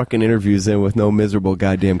get some fucking interviews in with no miserable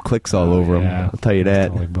goddamn clicks all over them. yeah. I'll tell you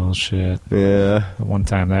that. Holy bullshit. Yeah. The one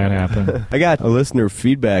time that happened. I got a listener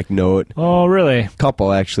feedback note. Oh, really?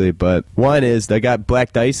 Couple actually, but one is I got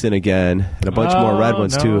black dice in again and a bunch more red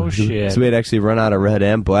ones no too. shit. So we had actually run out of red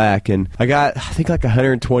and black, and I got I think like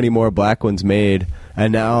 120 more black ones made.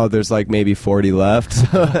 And now there's like maybe 40 left.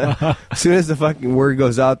 So as soon as the fucking word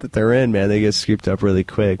goes out that they're in, man, they get scooped up really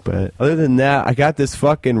quick. But other than that, I got this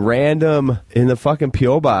fucking random in the fucking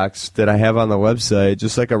P.O. box that I have on the website,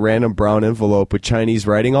 just like a random brown envelope with Chinese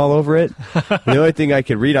writing all over it. The only thing I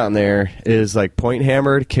could read on there is like point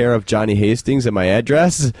hammered, care of Johnny Hastings, and my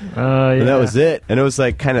address. Yeah. And that was it. And it was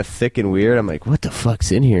like kind of thick and weird. I'm like, what the fuck's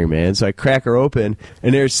in here, man? So I crack her open,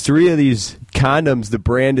 and there's 3 of these condoms. The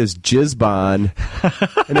brand is Jizzbon.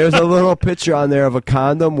 And there's a little picture on there of a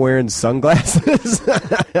condom wearing sunglasses.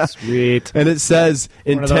 Sweet. And it says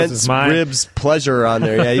One of those intense is mine. ribs pleasure on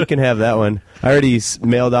there. Yeah, you can have that one. I already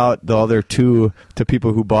mailed out the other 2 to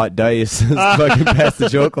people who bought dice. Fucking pass the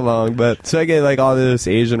joke along. But so I get like all this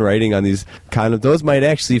Asian writing on these condoms. Those might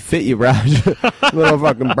actually fit you, Raj. Little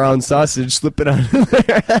fucking brown sausage, slip it on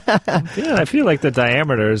there. Yeah, I feel like the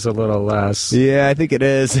diameter is a little less. Yeah, I think it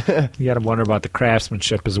is. You got to wonder about the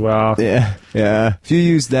craftsmanship as well. Yeah, yeah. If you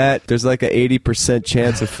use that, there's like a 80%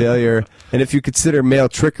 chance of failure. And if you consider male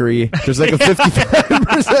trickery, there's like a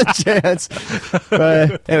 55% chance.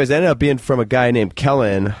 But anyways, I ended up being from a guy named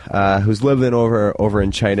Kellen, who's living over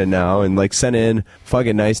in China now, and like sent in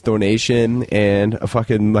fucking nice donation and a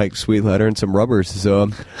fucking like sweet letter and some rubbers. So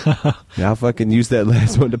yeah, I'll fucking use that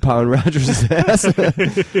last one to pound Rogers' ass.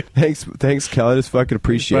 Thanks, Kellen. It's fucking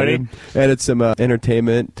appreciated. Added some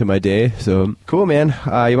entertainment to my day. So cool, man.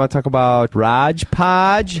 You want to talk about Raj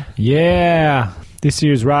Podge? Yeah. This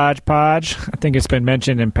year's Raj Podge, I think it's been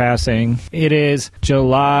mentioned in passing. It is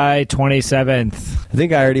July 27th. I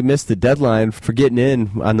think I already missed the deadline for getting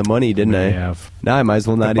in on the money, didn't I? Yeah. Now I might as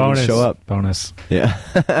well not even show up. Bonus. Yeah.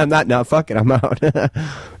 I'm not now. Fuck it. I'm out.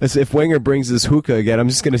 As if Winger brings his hookah again, I'm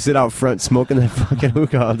just going to sit out front smoking that fucking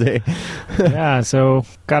hookah all day. Yeah, so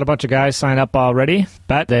got a bunch of guys signed up already,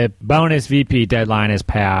 but the bonus VP deadline is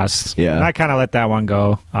passed. Yeah. And I kind of let that one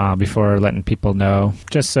go before letting people know,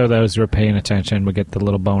 just so those who are paying attention would get the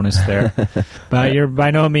little bonus there. But you're by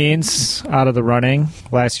no means out of the running.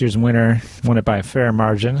 Last year's winner won it by a fair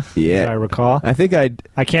margin, Yeah. if I recall. I think I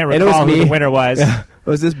can't and it was recall who me. the winner was.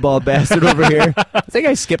 was this bald bastard over here. I think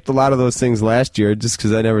I skipped a lot of those things last year just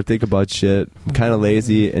because I never think about shit. I'm kind of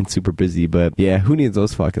lazy and super busy, but yeah, who needs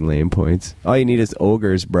those fucking lame points? All you need is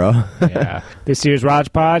ogres, bro. Yeah. This year's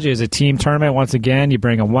Raj Podge is a team tournament. Once again, you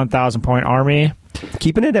bring a 1,000 point army.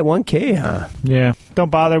 Keeping it at 1K, huh? Yeah. Don't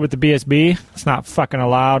bother with the BSB. It's not fucking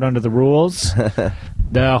allowed under the rules.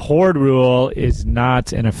 The horde rule is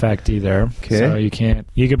not in effect either. Okay. So you can't.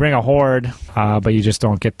 You can bring a horde, but you just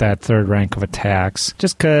don't get that third rank of attacks.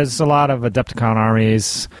 Just because a lot of Adepticon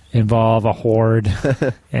armies involve a horde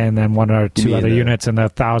and then one or two mean other the- units in the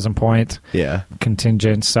 1,000 point Yeah.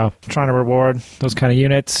 contingent. So trying to reward those kind of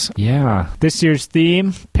units. Yeah. This year's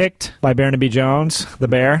theme, picked by Barnaby Jones, the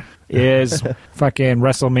bear, is fucking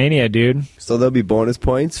WrestleMania, dude. So there'll be bonus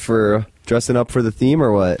points for dressing up for the theme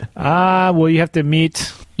or what? Well, you have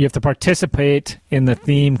to participate in the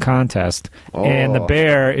theme contest. And the Oh.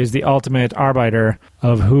 bear is the ultimate arbiter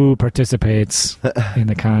of who participates in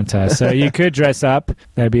the contest. So you could dress up.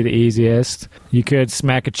 That'd be the easiest. You could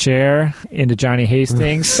smack a chair into Johnny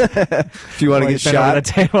Hastings. If you want to while get you bend over shot, the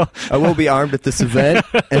table. I will be armed at this event,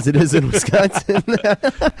 as it is in Wisconsin.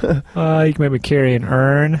 You can maybe carry an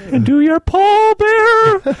urn and do your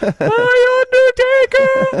pallbearer, my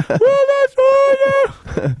Undertaker, will this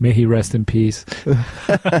for you? May he rest in peace. There's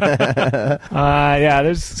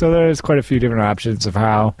quite a few different options of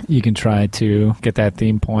how you can try to get that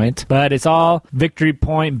theme point. But it's all victory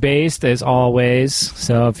point based as always.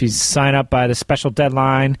 So if you sign up by the special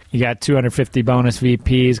deadline, you got 250 bonus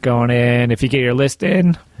VPs going in. If you get your list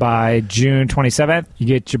in by June 27th, you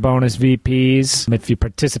get your bonus VPs. If you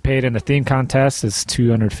participate in the theme contest, it's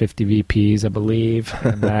 250 VPs, I believe.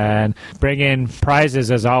 And then bring in prizes,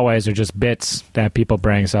 as always, are just bits that people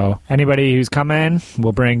bring. So anybody who's coming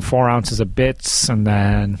will bring 4 ounces of bits, and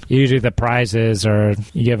then usually the prizes are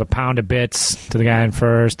you give a pound of bits to the guy in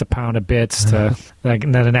first, a pound of bits to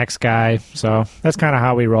the next guy. So that's kind of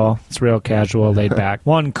how we roll. It's real casual, laid back.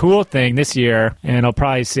 One cool thing this year, and it'll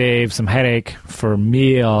probably save some headache for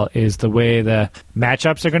meal, is the way the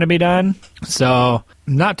matchups are going to be done. So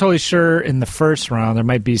I'm not totally sure in the first round. There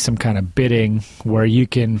might be some kind of bidding where you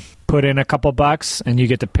can put in a couple bucks and you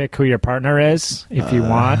get to pick who your partner is if you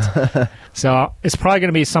want. So it's probably going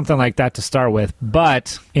to be something like that to start with.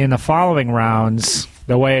 But in the following rounds,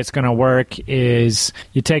 the way it's going to work is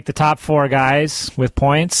you take the top 4 guys with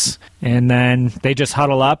points, and then they just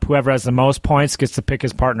huddle up. Whoever has the most points gets to pick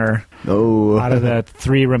his partner out of the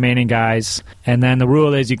 3 remaining guys. And then the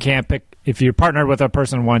rule is you can't pick. If you're partnered with a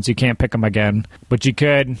person once, you can't pick them again. But you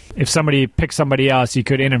could, if somebody picks somebody else, you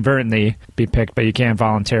could inadvertently be picked, but you can't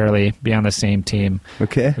voluntarily be on the same team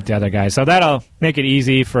with the other guys. So that'll make it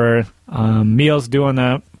easy for Meals doing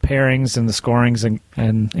the pairings and the scorings and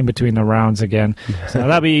in between the rounds again. So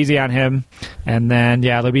that'll be easy on him. And then,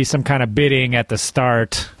 there'll be some kind of bidding at the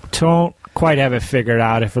start. Don't quite have it figured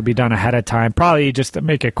out if it'll be done ahead of time. Probably just to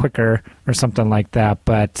make it quicker or something like that.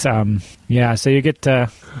 But so you get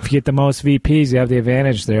to, if you get the most VPs, you have the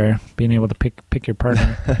advantage there, being able to pick your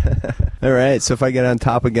partner. All right, so if I get on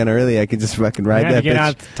top again early, I can just fucking ride that. If you get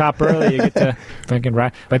on top early, you get to fucking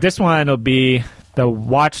ride. But this one will be the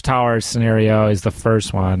Watchtower scenario is the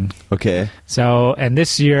first one. Okay. So, and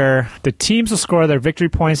this year, the teams will score their victory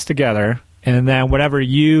points together. And then whatever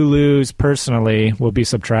you lose personally will be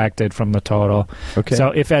subtracted from the total. Okay. So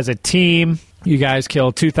if as a team you guys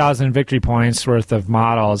killed 2,000 victory points worth of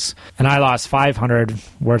models, and I lost 500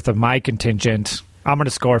 worth of my contingent, I'm going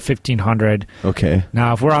to score 1,500. Okay.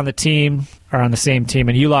 Now, if we're on the team or on the same team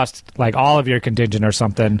and you lost like all of your contingent or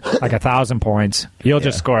something, like 1,000 points, you'll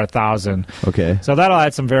just score 1,000. Okay. So that'll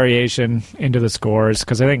add some variation into the scores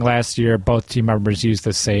because I think last year both team members used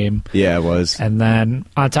the same. Yeah, it was. And then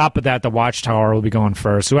on top of that, the Watchtower will be going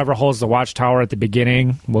first. Whoever holds the Watchtower at the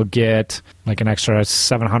beginning will get like an extra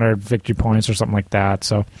 700 victory points or something like that.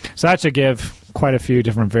 So that should give quite a few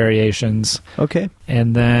different variations. Okay.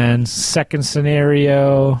 And then second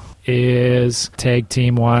scenario is tag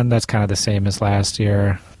team 1. That's kind of the same as last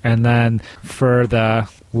year. And then for the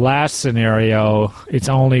last scenario, it's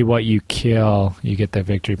only what you kill you get the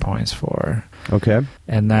victory points for. Okay.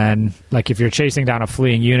 And then, like, if you're chasing down a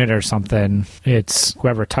fleeing unit or something, it's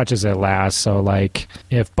whoever touches it last. So, like,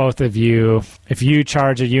 if you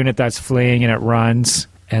charge a unit that's fleeing and it runs,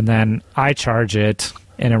 and then I charge it,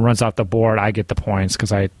 and it runs off the board, I get the points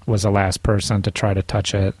because I was the last person to try to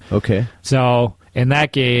touch it. Okay. So in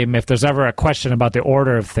that game, if there's ever a question about the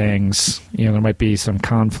order of things, there might be some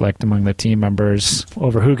conflict among the team members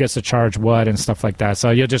over who gets to charge what and stuff like that.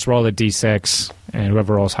 So you'll just roll a d6, and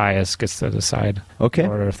whoever rolls highest gets to decide the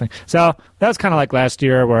order of things. So that was kind of like last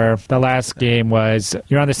year where the last game was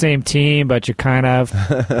you're on the same team, but you're kind of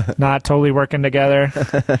not totally working together.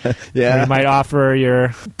 Yeah. You might offer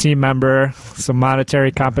your team member some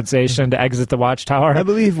monetary compensation to exit the Watchtower. I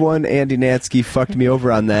believe one Andy Natsky fucked me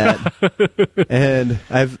over on that. And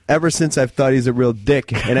ever since I've thought he's a real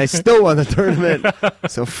dick, and I still won the tournament.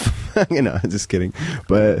 So, just kidding.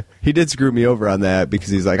 But he did screw me over on that because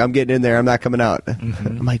he's like, I'm getting in there, I'm not coming out. Mm-hmm.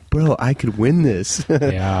 I'm like, bro, I could win this.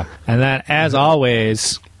 Yeah. And then, as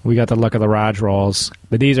always, we got the luck of the Raj rolls,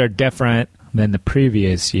 but these are different than the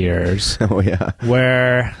previous years. Oh, yeah.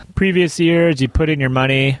 Where previous years, you put in your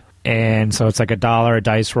money, and so it's like $1 a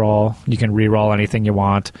dice roll. You can re-roll anything you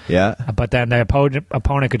want. Yeah. But then the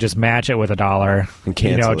opponent could just match it with $1 and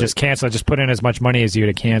cancel just cancel it. Just put in as much money as you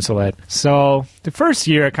to cancel it. So the first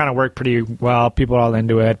year it kind of worked pretty well. People were all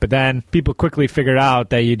into it. But then people quickly figured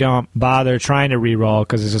out that you don't bother trying to re-roll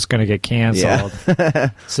because it's just going to get canceled.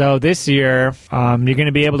 Yeah. So this year you're going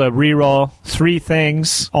to be able to re-roll 3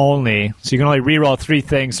 things only. So you can only re-roll 3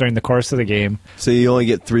 things during the course of the game. So you only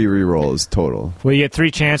get 3 re-rolls total. Well, you get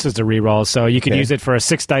 3 chances to re-roll. So you could use it for a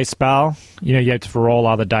 6-dice spell. You have to roll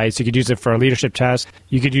all the dice. You could use it for a leadership test.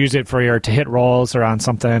 You could use it for your to hit rolls or on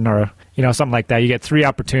something, or something like that. You get 3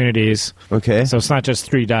 opportunities. Okay. So it's not just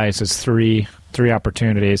 3 dice; it's three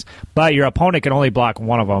opportunities. But your opponent can only block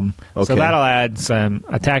one of them. Okay. So that'll add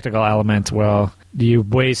a tactical element. Well, do you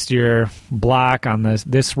waste your block on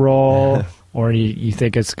this roll, or you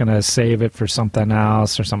think it's going to save it for something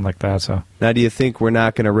else or something like that? So Now, do you think we're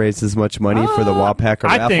not going to raise as much money for the Wapaka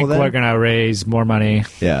raffle? I think then? we're going to raise more money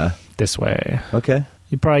Yeah. this way. Okay.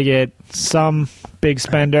 You probably get some big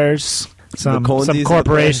spenders, some Condies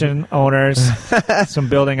corporation owners, some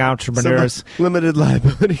building entrepreneurs. Some limited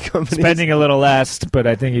liability companies. Spending a little less, but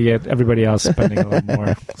I think you get everybody else spending a little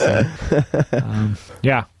more. So,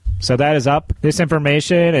 yeah. So that is up. This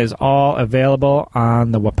information is all available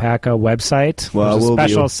on the Wapaka website. Well, There's a we'll be-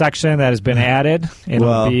 special section that has been added. It'll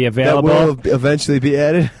Well, be available. That will eventually be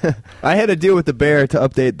added. I had a deal with the Bear to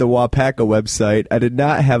update the Wapaka website. I did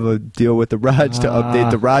not have a deal with the Raj to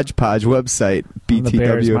update the Raj Podge website. I'm the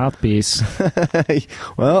Bears BTW. mouthpiece.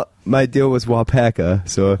 Well, my deal was Wapaka,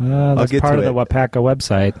 so I'll That's get part to of it. the Wapaka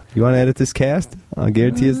website. You want to edit this cast? I'll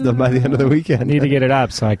guarantee it's done by the end of the I weekend. need to get it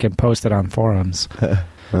up so I can post it on forums.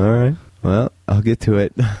 All right. Well, I'll get to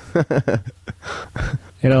it.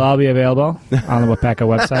 It'll all be available on the Wapaka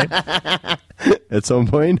website. At some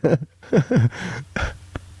point.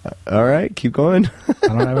 All right, keep going. I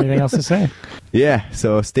don't have anything else to say. Yeah,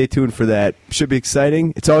 so stay tuned for that. Should be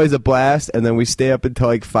exciting. It's always a blast, and then we stay up until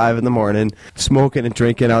like 5 in the morning, smoking and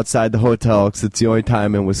drinking outside the hotel, because it's the only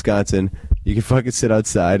time in Wisconsin you can fucking sit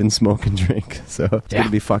outside and smoke and drink. So it's going to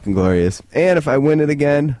be fucking glorious. And if I win it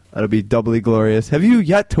again, it'll be doubly glorious. Have you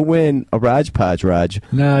yet to win a Raj Podge, Raj?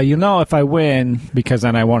 No, if I win, because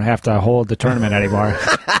then I won't have to hold the tournament anymore.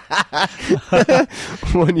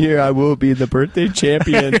 1 year I will be the birthday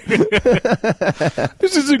champion.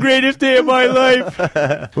 This is the greatest day of my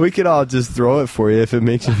life. We could all just throw it for you if it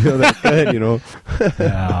makes you feel that good,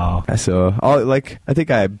 No. So, I think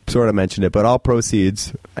I sort of mentioned it, but all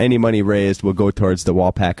proceeds, any money raised, will go towards the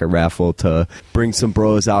Wapaka raffle to bring some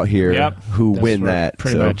bros out here who That's win where that.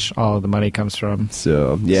 Pretty so, much all of the money comes from.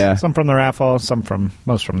 So, yeah. Some from the raffle,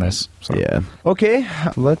 most from this. So. Yeah. Okay,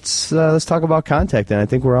 let's talk about contact, and I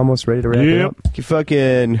think we're almost ready to wrap it up. You can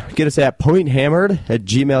fucking get us at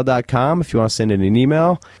pointhammered@gmail.com if you want to send in an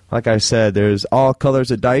email. Like I said, there's all colors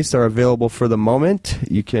of dice are available for the moment.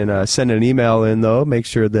 You can send an email in, though. Make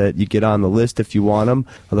sure that you get on the list if you want them.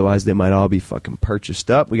 Otherwise, they might all be fucking purchased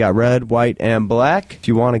up. We got red, white, and black. If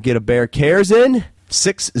you want to get a Bear Cares in,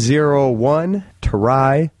 601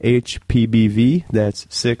 TRI HPBV. That's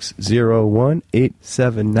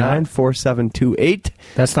 601-879-4728.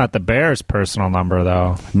 That's not the Bears' personal number,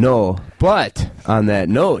 though. No, but on that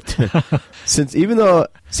note,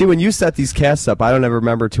 when you set these casts up, I don't ever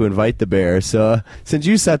remember to invite the Bear. So since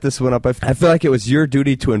you set this one up, I feel like it was your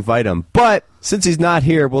duty to invite him. But since he's not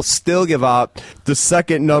here, we'll still give out the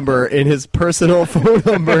second number in his personal phone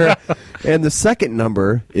number. And the second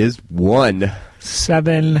number is 1.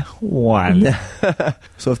 71.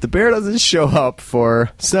 So if the Bear doesn't show up for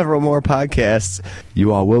several more podcasts,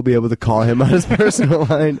 you all will be able to call him on his personal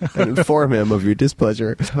line and inform him of your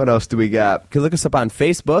displeasure. What else do we got? You can look us up on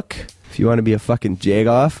Facebook if you want to be a fucking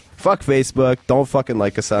jagoff. Fuck Facebook. Don't fucking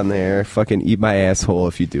like us on there. Fucking eat my asshole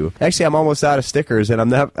if you do. Actually, I'm almost out of stickers, and I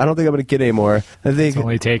don't think I'm going to get any more. I think It's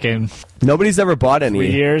only taken nobody's ever bought any.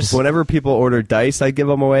 3 years. Whenever people order dice, I give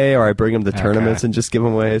them away, or I bring them to tournaments and just give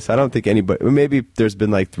them away. So I don't think anybody. Maybe there's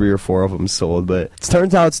been like 3 or 4 of them sold, but it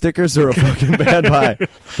turns out stickers are a fucking bad buy.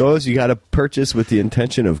 Those you got to purchase with the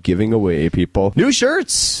intention of giving away, people. New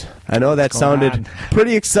shirts. I know that sounded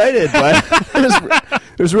pretty excited, but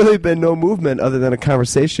there's really been no movement other than a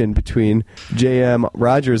conversation between JM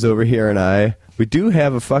Rogers over here and I. We do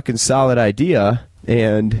have a fucking solid idea,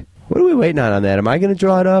 and what are we waiting on that? Am I going to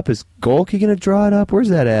draw it up? Is Golke going to draw it up? Where's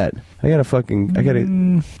that at? I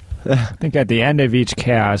think at the end of each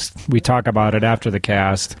cast, we talk about it after the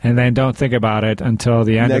cast, and then don't think about it until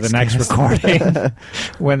the end of the next cast. recording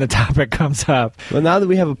when the topic comes up. Well, now that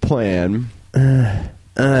we have a plan,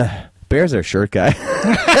 Bear's our shirt guy.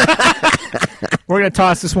 We're going to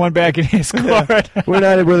toss this one back in his court. We're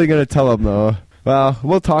not really going to tell him, though. Well,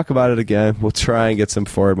 we'll talk about it again. We'll try and get some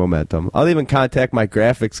forward momentum. I'll even contact my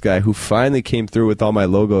graphics guy who finally came through with all my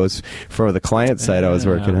logos for the client site I was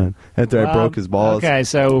working on after I broke his balls. Okay,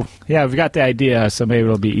 so, yeah, we've got the idea, so maybe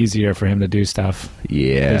it'll be easier for him to do stuff.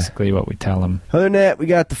 Yeah. Basically what we tell him. Other than that, we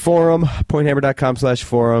got the forum,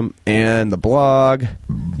 pointhammer.com/forum, and the blog,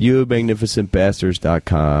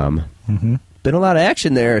 youmagnificentbastards.com. Mm-hmm. Been a lot of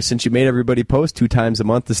action there since you made everybody post 2 times a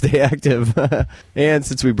month to stay active. And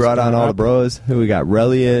since we brought on all the bros, who we got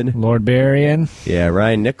Relian, Lord Barian. Yeah,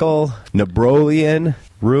 Ryan Nickel, Nebrolian,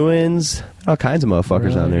 Ruins, all kinds of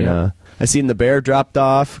motherfuckers on there now. I seen the bear dropped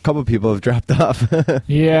off. A couple people have dropped off.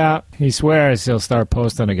 Yeah, he swears he'll start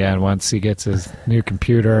posting again once he gets his new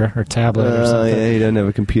computer or tablet or something. Yeah, he doesn't have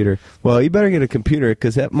a computer. Well, you better get a computer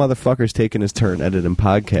because that motherfucker's taking his turn editing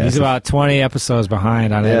podcasts. He's about 20 episodes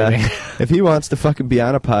behind on editing. If he wants to fucking be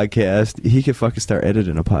on a podcast, he can fucking start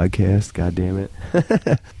editing a podcast. God damn it.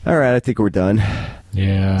 All right, I think we're done.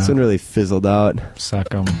 Yeah. This one really fizzled out.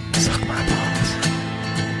 Suck him. Suck my balls.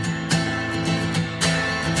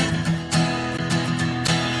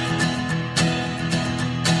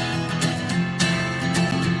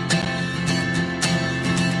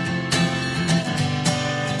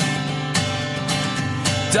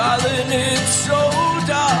 Darling, it's so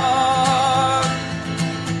dark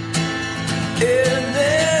in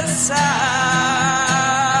this house,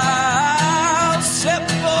 except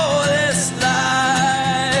for this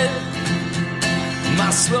light, my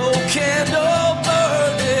slow candle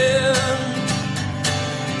burning,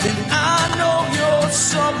 and I know you're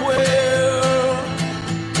somewhere.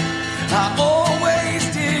 I always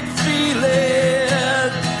did feel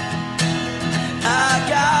it. I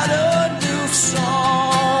got a new song.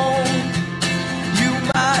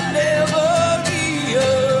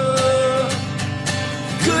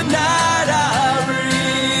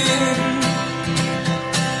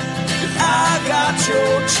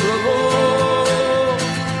 Your trouble,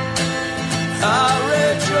 I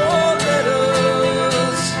read your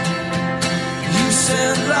letters. You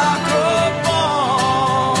sent like a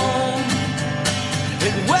bomb,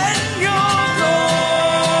 and when you're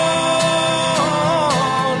gone,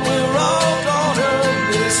 we're all gonna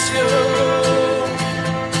miss you.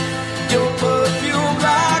 Your perfume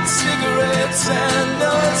like cigarettes and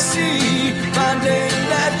the sea, my name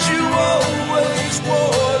that you always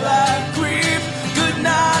wore like grief.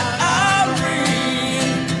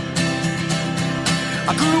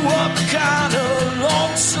 I grew up kinda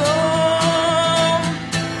lonesome,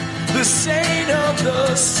 the saint of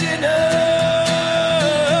the sinners,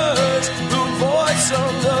 the voice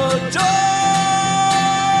of the dogs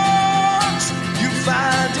you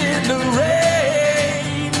find in the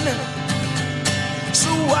rain.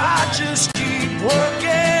 So I just keep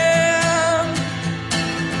working,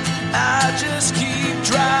 I just keep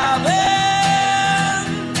driving.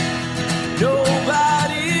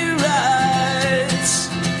 Nobody writes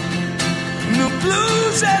the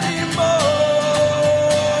blues anymore.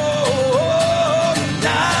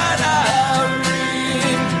 Night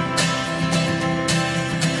Irene,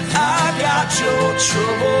 I got your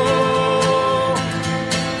trouble.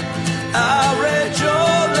 I read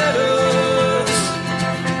your letters.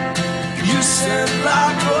 You sent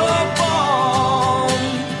like a bomb,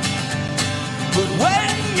 but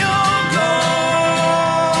when you're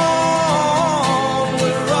gone,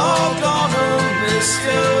 we're all gonna miss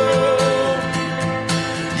you.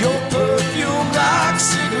 Your perfume like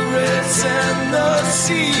cigarettes and the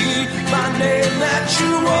sea, my name that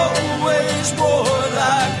you always wore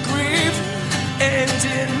like grief. And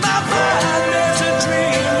in my mind there's a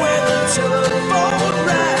dream when the telephone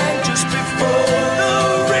rang just before the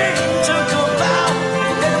ring took a bow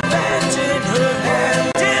and abandoned her hand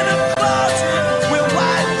in a closet where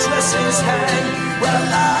white dresses hang, while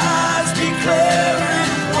eyes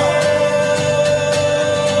declaring war.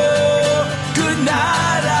 Good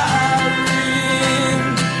night,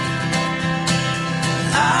 Irene.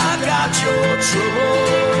 I got your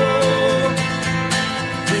trouble,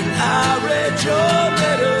 and I read your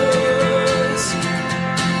letters.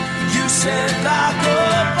 You sent like a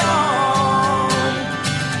bomb,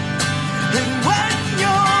 and when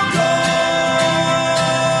you're gone,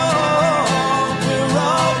 we're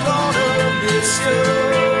all gonna miss you.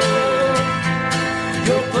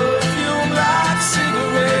 Your perfume like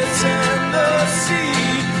cigarettes and the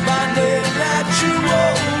sea, my name that you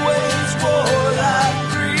always wore like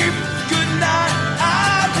grief. Good night,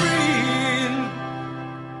 Irene.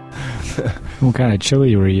 What kind of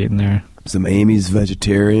chili were you eating there? Some Amy's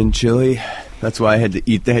vegetarian chili. That's why I had to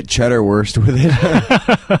eat that cheddar wurst with it.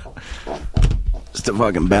 Just to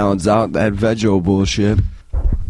fucking balance out that veggie bullshit.